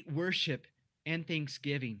great worship and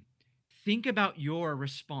thanksgiving. Think about your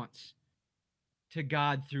response to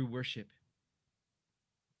God through worship.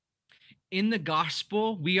 In the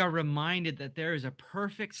gospel, we are reminded that there is a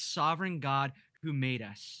perfect sovereign God who made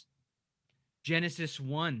us. Genesis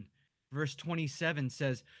 1, verse 27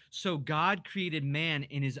 says, "So God created man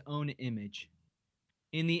in his own image.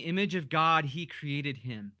 In the image of God, he created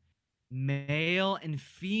him. Male and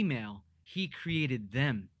female, he created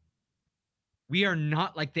them." We are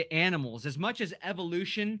not like the animals. As much as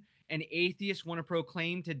evolution and atheists want to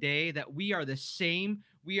proclaim today that we are the same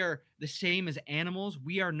as animals,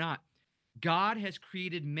 we are not. God has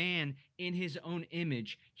created man in his own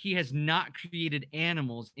image. He has not created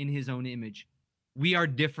animals in his own image. We are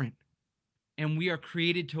different. and we are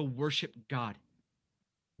created to worship God.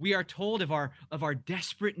 We are told of our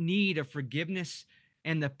desperate need of forgiveness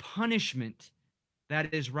and the punishment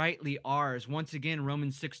that is rightly ours. Once again,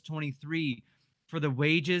 Romans 6:23, for the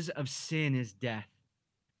wages of sin is death,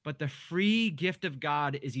 but the free gift of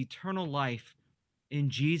God is eternal life in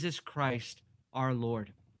Jesus Christ our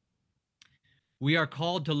Lord. We are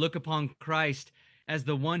called to look upon Christ as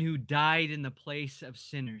the one who died in the place of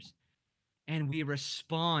sinners, and we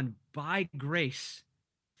respond by grace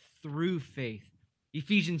through faith.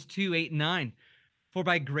 Ephesians 2:8 and 9, for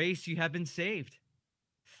by grace you have been saved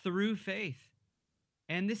through faith.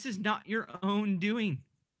 And this is not your own doing.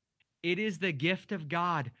 It is the gift of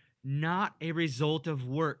God, not a result of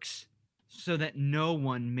works, so that no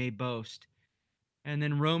one may boast. And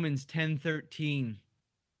then Romans 10:13,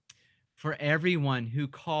 for everyone who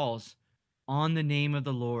calls on the name of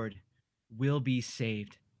the Lord will be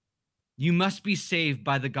saved. You must be saved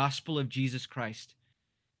by the gospel of Jesus Christ.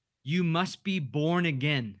 You must be born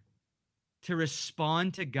again to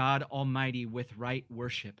respond to God Almighty with right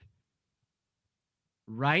worship.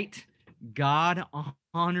 Right, God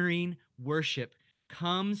honoring worship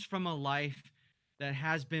comes from a life that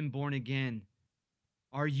has been born again.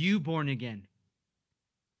 Are you born again?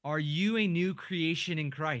 Are you a new creation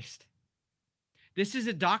in Christ? This is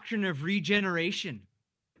a doctrine of regeneration.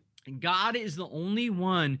 God is the only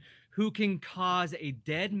one who can cause a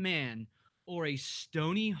dead man or a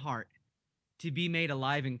stony heart to be made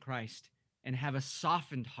alive in Christ and have a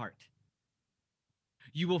softened heart.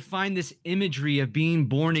 You will find this imagery of being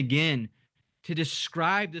born again to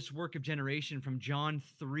describe this work of generation from John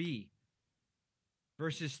 3,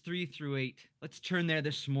 verses 3-8. Let's turn there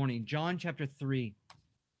this morning. John chapter 3.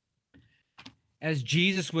 As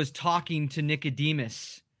Jesus was talking to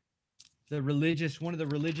Nicodemus, one of the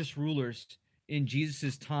religious rulers in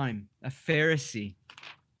Jesus' time, a Pharisee,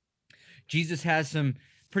 Jesus has some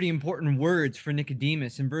pretty important words for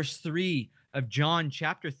Nicodemus. In verse 3 of John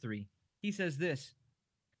chapter 3, he says this,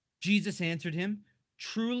 Jesus answered him,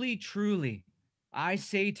 truly, truly, I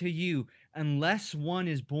say to you, unless one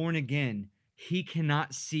is born again, he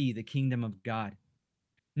cannot see the kingdom of God.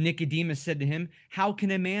 Nicodemus said to him, how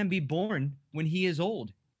can a man be born when he is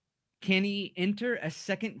old? Can he enter a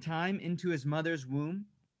second time into his mother's womb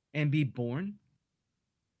and be born?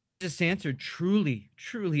 Jesus answered, truly,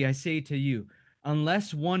 truly, I say to you,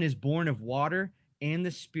 unless one is born of water and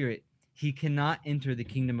the Spirit, he cannot enter the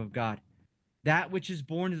kingdom of God. That which is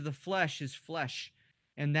born of the flesh is flesh,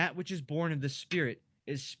 and that which is born of the Spirit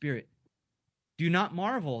is spirit. Do not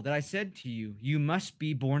marvel that I said to you, you must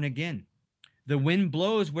be born again. The wind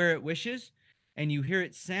blows where it wishes, and you hear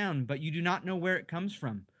its sound, but you do not know where it comes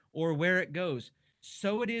from or where it goes.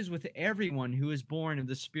 So it is with everyone who is born of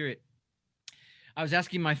the Spirit. I was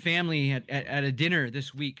asking my family at a dinner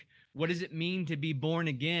this week, what does it mean to be born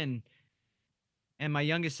again? And my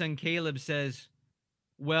youngest son, Caleb, says,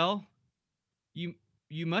 well,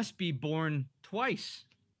 you must be born twice.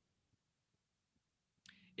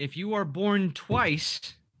 If you are born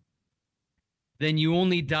twice, then you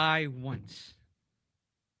only die once.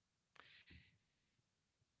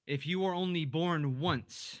 If you are only born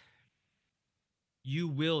once, you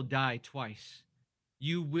will die twice.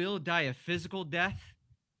 You will die a physical death,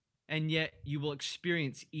 and yet you will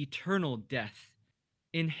experience eternal death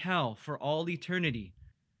in hell for all eternity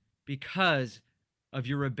because of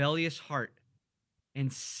your rebellious heart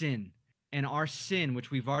and sin. And our sin, which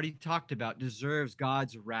we've already talked about, deserves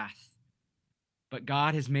God's wrath. But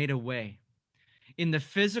God has made a way. In the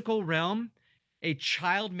physical realm, a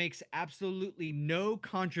child makes absolutely no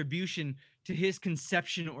contribution to his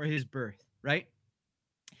conception or his birth, right?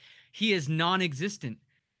 He is non-existent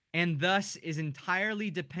and thus is entirely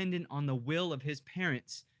dependent on the will of his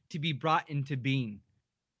parents to be brought into being.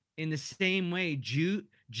 In the same way,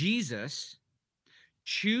 Jesus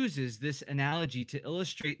chooses this analogy to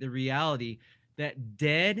illustrate the reality that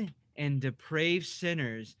dead and depraved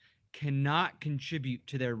sinners cannot contribute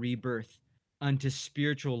to their rebirth unto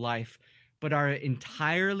spiritual life, but are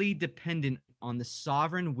entirely dependent on the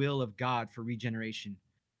sovereign will of God for regeneration.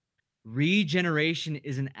 Regeneration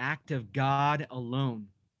is an act of God alone,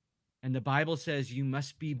 and the Bible says you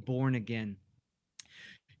must be born again.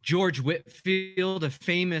 George Whitefield, a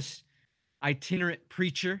famous itinerant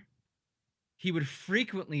preacher, he would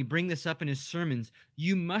frequently bring this up in his sermons.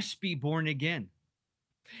 You must be born again.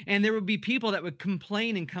 And there would be people that would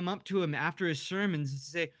complain and come up to him after his sermons and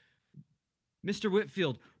say, Mr.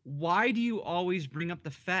 Whitefield, why do you always bring up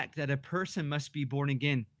the fact that a person must be born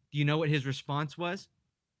again? Do you know what his response was?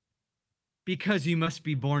 Because you must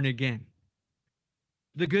be born again.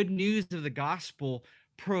 The good news of the gospel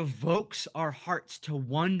provokes our hearts to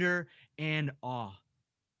wonder and awe.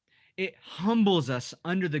 It humbles us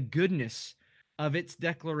under the goodness of its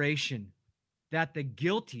declaration that the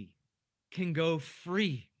guilty can go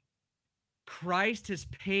free. Christ has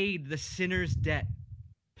paid the sinner's debt,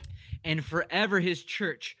 and forever his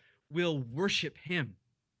church will worship him.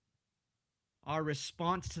 Our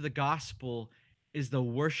response to the gospel is the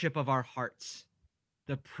worship of our hearts,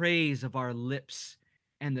 the praise of our lips,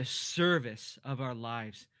 and the service of our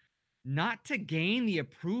lives, not to gain the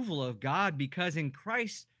approval of God, because in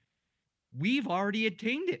Christ we've already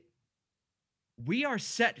attained it. We are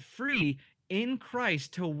set free in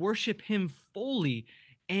Christ to worship him fully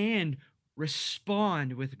and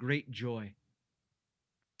respond with great joy.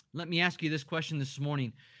 Let me ask you this question this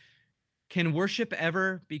morning. Can worship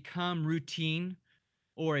ever become routine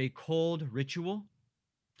or a cold ritual?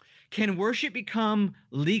 Can worship become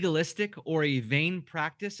legalistic or a vain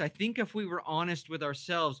practice? I think if we were honest with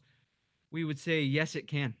ourselves, we would say, yes, it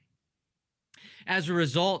can. As a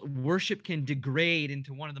result, worship can degrade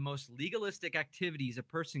into one of the most legalistic activities a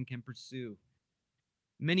person can pursue.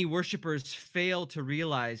 Many worshipers fail to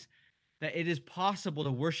realize that it is possible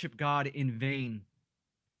to worship God in vain.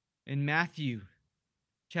 In Matthew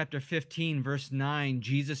chapter 15, verse 9,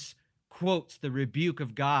 Jesus quotes the rebuke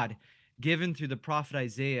of God given through the prophet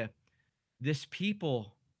Isaiah. This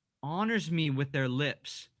people honors me with their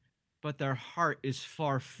lips, but their heart is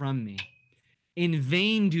far from me. In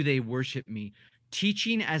vain do they worship me,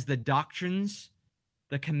 teaching as the doctrines,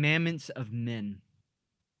 the commandments of men.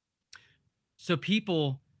 So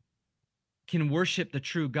people can worship the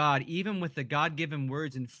true God, even with the God-given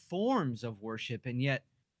words and forms of worship, and yet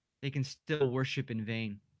they can still worship in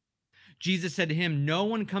vain. Jesus said to him, no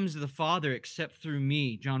one comes to the Father except through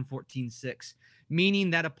me, John 14:6,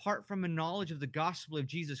 meaning that apart from a knowledge of the gospel of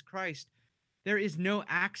Jesus Christ, there is no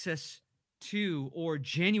access to or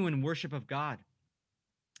genuine worship of God.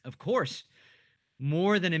 Of course,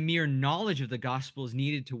 more than a mere knowledge of the gospel is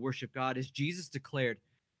needed to worship God. As Jesus declared,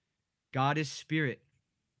 God is spirit,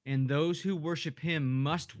 and those who worship him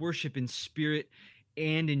must worship in spirit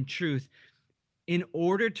and in truth. In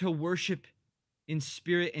order to worship in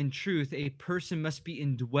spirit and truth, a person must be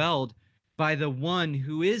indwelled by the one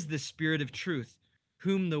who is the Spirit of truth,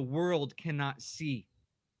 whom the world cannot see.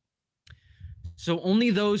 So only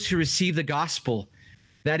those who receive the gospel,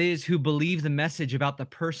 that is, who believe the message about the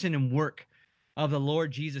person and work of the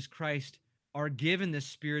Lord Jesus Christ, are given the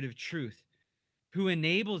Spirit of truth, who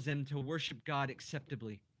enables them to worship God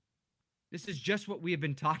acceptably. This is just what we have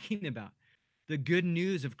been talking about, the good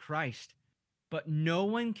news of Christ. But no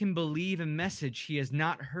one can believe a message he has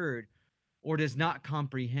not heard or does not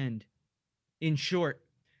comprehend. In short,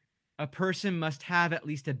 a person must have at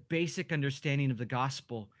least a basic understanding of the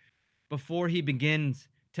gospel before he begins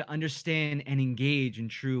to understand and engage in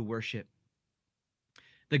true worship.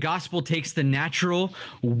 The gospel takes the natural,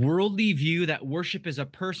 worldly view that worship is a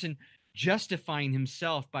person justifying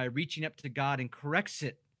himself by reaching up to God, and corrects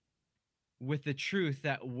it with the truth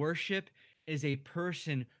that worship is a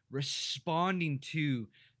person responding to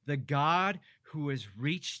the God who has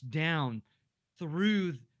reached down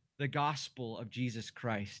through the gospel of Jesus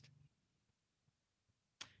Christ.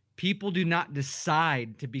 People do not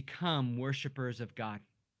decide to become worshipers of God.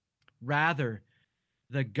 Rather,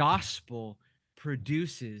 the gospel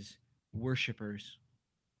produces worshipers.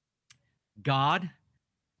 God,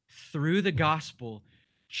 through the gospel,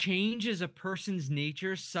 changes a person's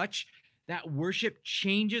nature such that worship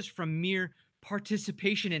changes from mere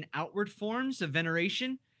participation in outward forms of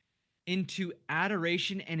veneration into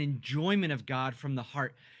adoration and enjoyment of God from the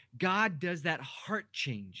heart. God does that heart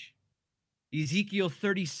change. Ezekiel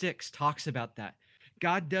 36 talks about that.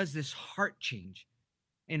 God does this heart change.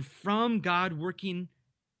 And from God working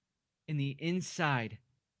in the inside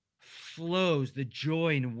flows the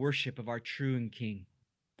joy and worship of our true King,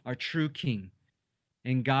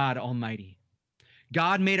 and God Almighty.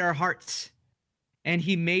 God made our hearts, and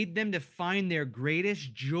he made them to find their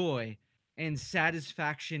greatest joy and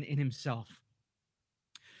satisfaction in himself.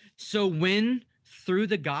 So when, through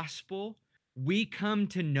the gospel, we come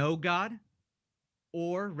to know God,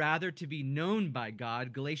 or rather to be known by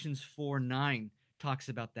God, Galatians 4:9 talks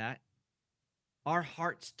about that, our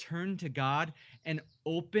hearts turn to God and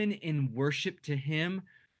open in worship to him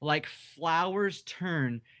like flowers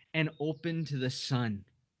turn and open to the sun.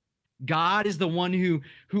 God is the one who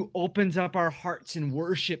opens up our hearts in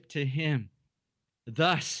worship to him.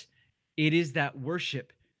 Thus, it is that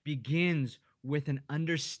worship begins with an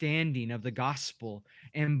understanding of the gospel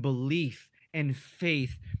and belief and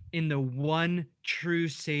faith in the one true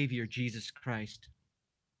Savior, Jesus Christ.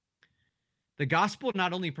 The gospel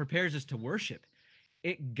not only prepares us to worship,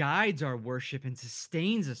 It guides our worship and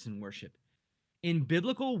sustains us in worship. In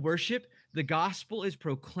biblical worship, the gospel is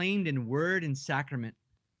proclaimed in word and sacrament.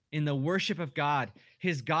 In the worship of God,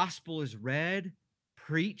 his gospel is read,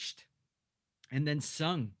 preached, and then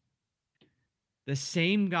sung. The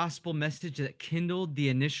same gospel message that kindled the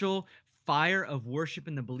initial fire of worship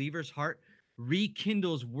in the believer's heart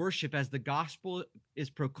rekindles worship as the gospel is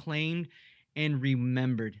proclaimed and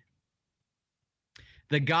remembered.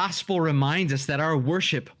 The gospel reminds us that our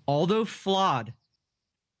worship, although flawed,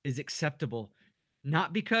 is acceptable,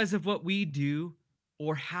 not because of what we do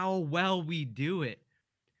or how well we do it,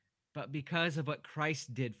 but because of what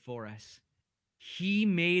Christ did for us. He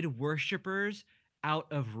made worshipers out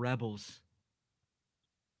of rebels.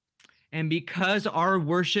 And because our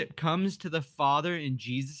worship comes to the Father in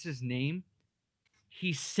Jesus' name,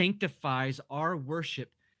 he sanctifies our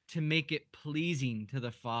worship to make it pleasing to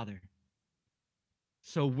the Father.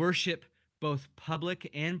 So worship, both public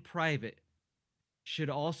and private, should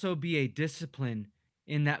also be a discipline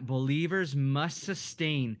in that believers must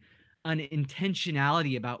sustain an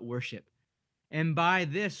intentionality about worship. And by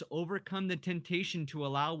this, overcome the temptation to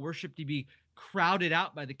allow worship to be crowded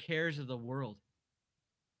out by the cares of the world.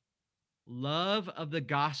 Love of the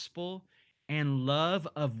gospel and love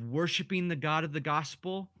of worshiping the God of the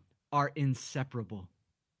gospel are inseparable.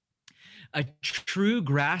 A true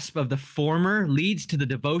grasp of the former leads to the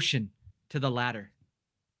devotion to the latter.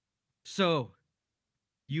 So,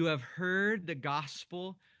 you have heard the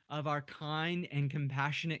gospel of our kind and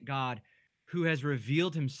compassionate God, who has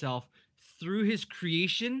revealed himself through his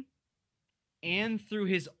creation and through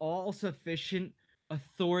his all-sufficient,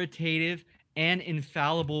 authoritative, and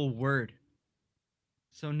infallible word.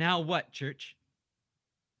 So now what, church?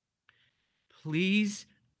 Please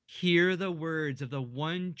hear the words of the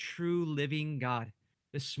one true living God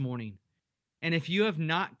this morning. And if you have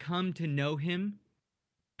not come to know him,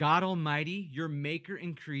 God Almighty, your maker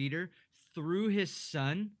and creator, through his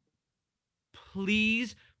Son,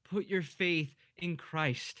 please put your faith in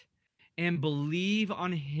Christ and believe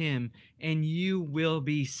on him, and you will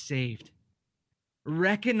be saved.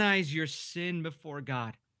 Recognize your sin before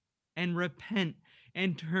God and repent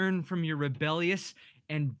and turn from your rebellious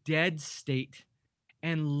and dead state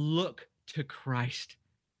and look to Christ,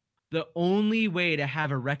 the only way to have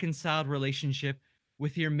a reconciled relationship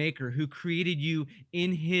with your Maker who created you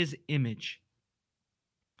in his image.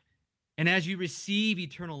 And as you receive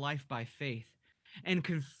eternal life by faith and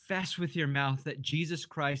confess with your mouth that Jesus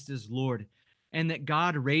Christ is Lord and that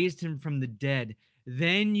God raised him from the dead,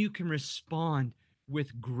 then you can respond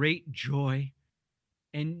with great joy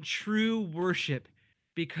and true worship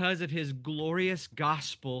because of his glorious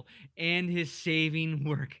gospel and his saving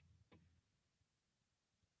work.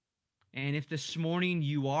 And if this morning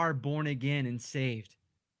you are born again and saved,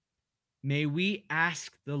 may we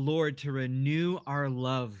ask the Lord to renew our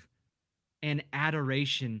love and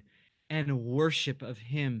adoration and worship of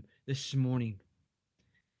him this morning.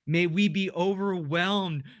 May we be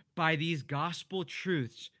overwhelmed by these gospel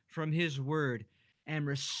truths from his word and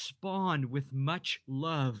respond with much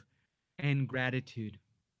love and gratitude.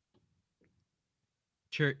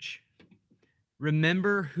 Church,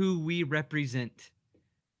 remember who we represent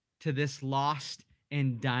to this lost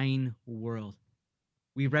and dying world.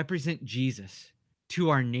 We represent Jesus to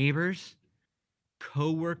our neighbors,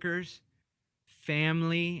 co-workers,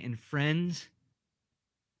 family, and friends.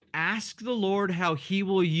 Ask the Lord how he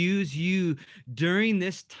will use you during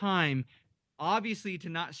this time, obviously to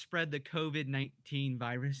not spread the COVID-19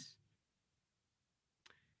 virus,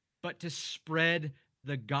 but to spread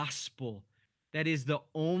the gospel that is the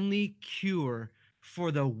only cure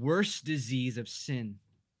for the worst disease of sin.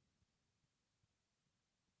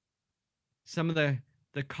 Some of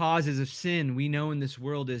the causes of sin we know in this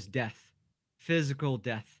world is death, physical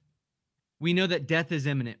death. We know that death is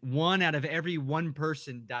imminent. 1 out of every 1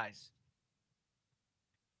 person dies.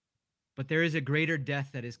 But there is a greater death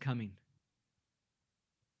that is coming.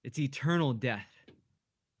 It's eternal death.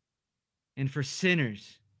 And for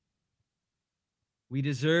sinners, we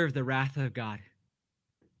deserve the wrath of God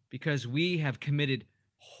because we have committed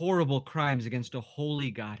horrible crimes against a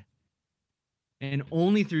holy God. And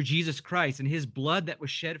only through Jesus Christ and his blood that was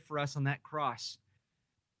shed for us on that cross,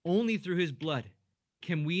 only through his blood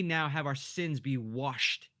can we now have our sins be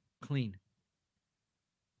washed clean.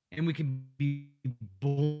 And we can be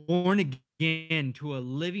born again to a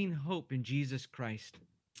living hope in Jesus Christ.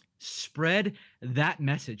 Spread that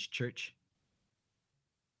message, church.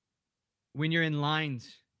 When you're in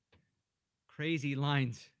lines, crazy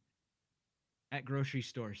lines at grocery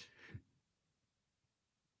stores,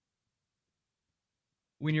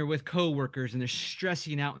 when you're with coworkers and they're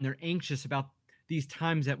stressing out and they're anxious about these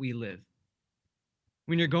times that we live.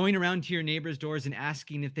 When you're going around to your neighbor's doors and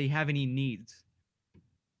asking if they have any needs,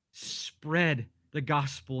 spread the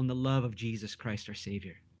gospel and the love of Jesus Christ, our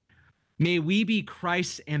Savior. May we be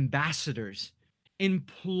Christ's ambassadors,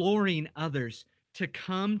 imploring others to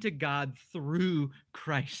come to God through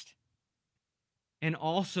Christ. And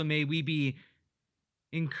also may we be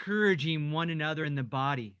encouraging one another in the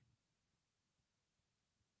body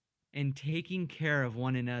and taking care of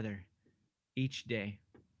one another each day.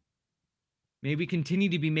 May we continue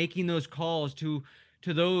to be making those calls to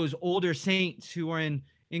those older saints who are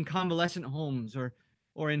in convalescent homes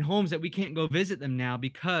or in homes that we can't go visit them now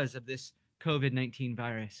because of this COVID-19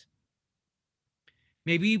 virus.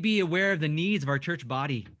 May we be aware of the needs of our church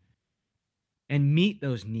body and meet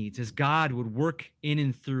those needs as God would work in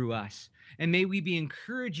and through us. And may we be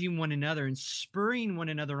encouraging one another and spurring one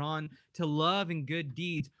another on to love and good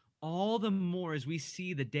deeds, all the more as we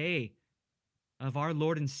see the day of our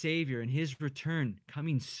Lord and Savior and his return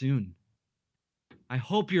coming soon. I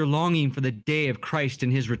hope you're longing for the day of Christ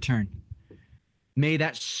and his return. May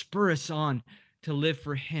that spur us on to live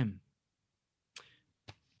for him.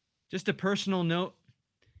 Just a personal note,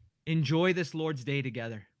 enjoy this Lord's Day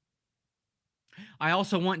together. I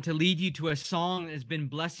also want to lead you to a song that has been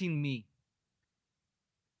blessing me.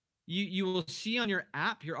 You will see on your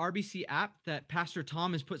app, your RBC app, that Pastor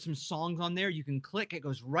Tom has put some songs on there. You can click, it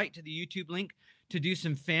goes right to the YouTube link to do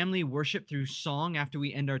some family worship through song after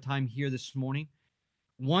we end our time here this morning.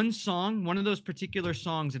 One song, one of those particular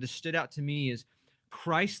songs that has stood out to me is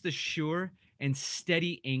Christ the Sure and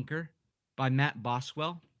Steady Anchor by Matt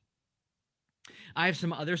Boswell. I have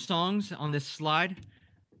some other songs on this slide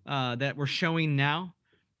that we're showing now.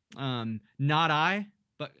 Not I,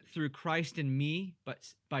 but Through Christ in Me, but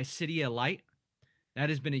by City of Light. That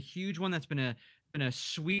has been a huge one. That's been a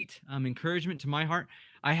sweet encouragement to my heart.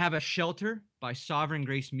 I have A Shelter by Sovereign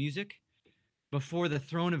Grace Music. Before the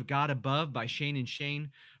Throne of God Above by Shane and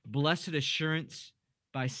Shane. Blessed Assurance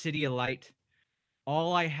by City of Light.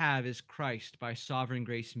 All I Have is Christ by Sovereign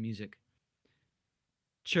Grace Music.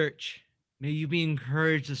 Church, may you be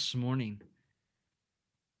encouraged this morning.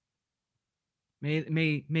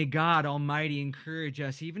 May God Almighty encourage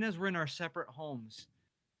us, even as we're in our separate homes.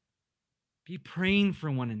 Be praying for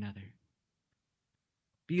one another.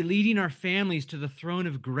 Be leading our families to the throne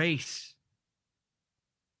of grace,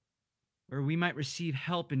 where we might receive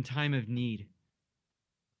help in time of need.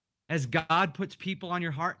 As God puts people on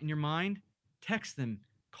your heart and your mind, text them,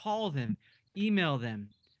 call them, email them.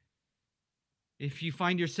 If you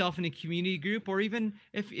find yourself in a community group, or even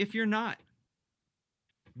if you're not,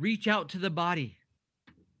 reach out to the body.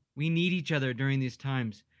 We need each other during these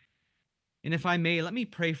times. And if I may, let me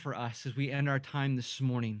pray for us as we end our time this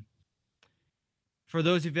morning. For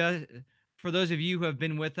those of you who have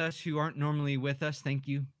been with us who aren't normally with us, thank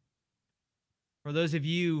you. For those of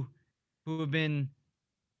you who have been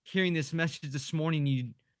hearing this message this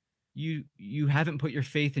morning, you haven't put your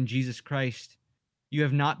faith in Jesus Christ. You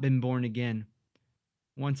have not been born again.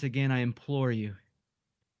 Once again, I implore you,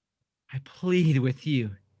 I plead with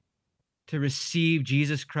you to receive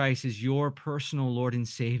Jesus Christ as your personal Lord and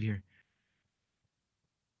Savior.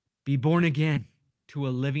 Be born again to a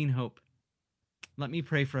living hope. Let me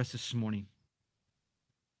pray for us this morning.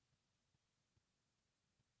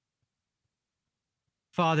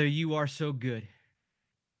 Father, you are so good.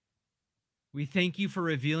 We thank you for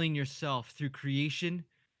revealing yourself through creation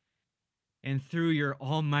and through your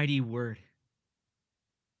almighty word.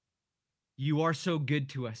 You are so good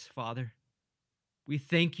to us, Father. We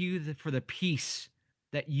thank you for the peace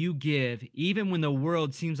that you give, even when the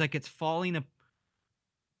world seems like it's falling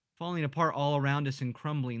apart all around us and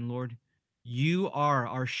crumbling, Lord. You are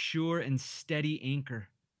our sure and steady anchor.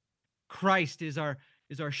 Christ is our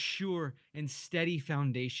sure and steady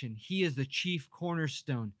foundation. He is the chief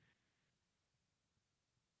cornerstone.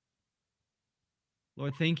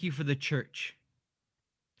 Lord, thank you for the church.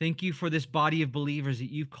 Thank you for this body of believers that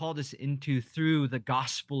you've called us into through the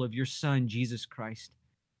gospel of your Son, Jesus Christ.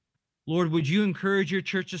 Lord, would you encourage your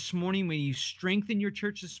church this morning? May you strengthen your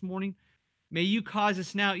church this morning. May you cause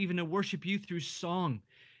us now even to worship you through song,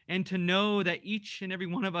 and to know that each and every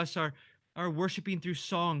one of us are worshiping through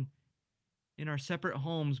song in our separate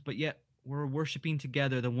homes, but yet we're worshiping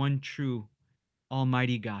together the one true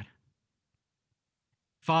Almighty God.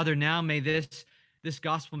 Father, now may this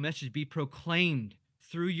gospel message be proclaimed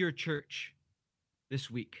through your church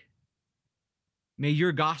this week. May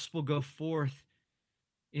your gospel go forth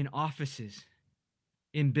in offices,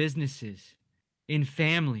 in businesses, in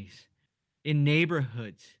families, in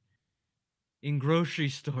neighborhoods, in grocery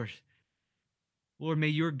stores. Lord, may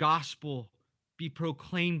your gospel be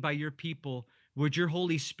proclaimed by your people Would your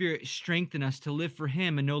Holy Spirit strengthen us to live for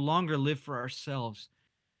him and no longer live for ourselves?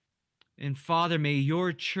 And Father, may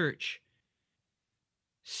your church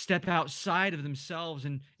step outside of themselves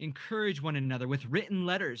and encourage one another with written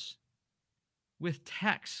letters, with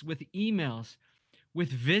texts, with emails, with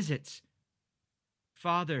visits.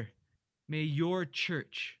 Father, may your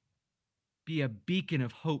church be a beacon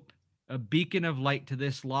of hope, a beacon of light to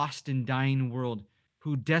this lost and dying world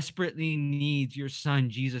who desperately needs your Son,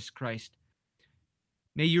 Jesus Christ.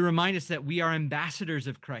 May you remind us that we are ambassadors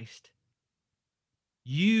of Christ.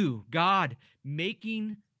 You, God,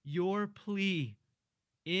 making your plea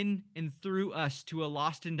in and through us to a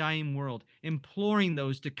lost and dying world, imploring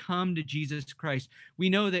those to come to Jesus Christ. We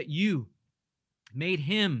know that you made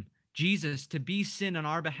him, Jesus, to be sin on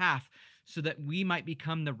our behalf so that we might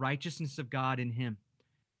become the righteousness of God in him.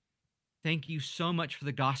 Thank you so much for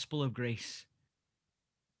the gospel of grace.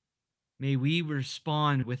 May we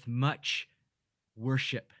respond with much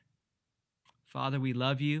worship. Father, we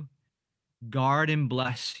love you. Guard and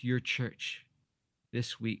bless your church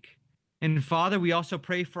this week. And Father, we also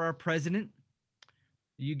pray for our president.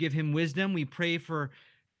 You give him wisdom. We pray for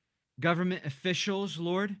government officials,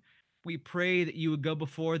 Lord. We pray that you would go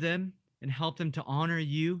before them and help them to honor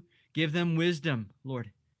you. Give them wisdom,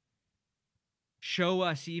 Lord. Show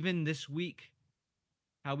us even this week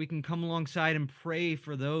how we can come alongside and pray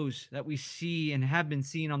for those that we see and have been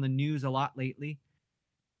seeing on the news a lot lately.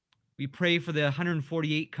 We pray for the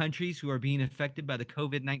 148 countries who are being affected by the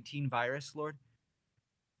COVID-19 virus, Lord.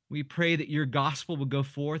 We pray that your gospel will go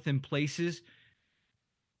forth in places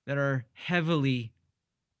that are heavily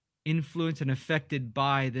influenced and affected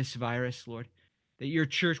by this virus, Lord, that your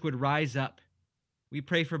church would rise up. We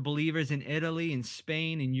pray for believers in Italy and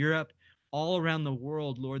Spain and Europe, all around the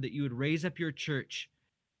world, Lord, that you would raise up your church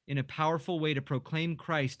in a powerful way to proclaim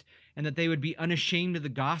Christ, and that they would be unashamed of the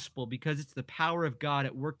gospel because it's the power of God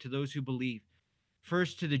at work to those who believe,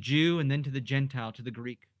 first to the Jew and then to the Gentile, to the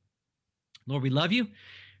Greek. Lord, we love you.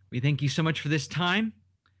 We thank you so much for this time.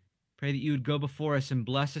 Pray that you would go before us and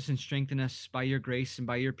bless us and strengthen us by your grace and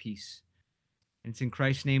by your peace. And it's in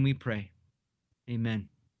Christ's name we pray. Amen.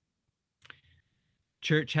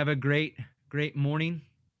 Church, have a great, great morning.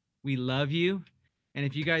 We love you. And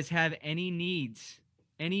if you guys have any needs,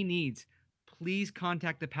 please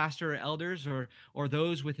contact the pastor or elders or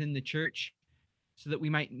those within the church so that we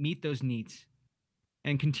might meet those needs.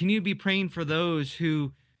 And continue to be praying for those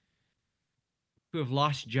who have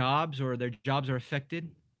lost jobs or their jobs are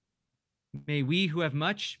affected. May we who have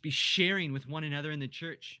much be sharing with one another in the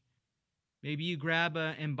church. Maybe you grab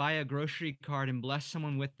and buy a grocery card and bless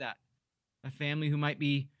someone with that, a family who might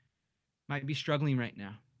be struggling right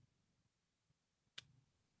now.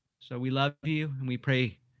 So we love you, and we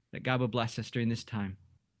pray that God will bless us during this time.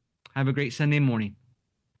 Have a great Sunday morning.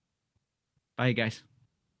 Bye, guys.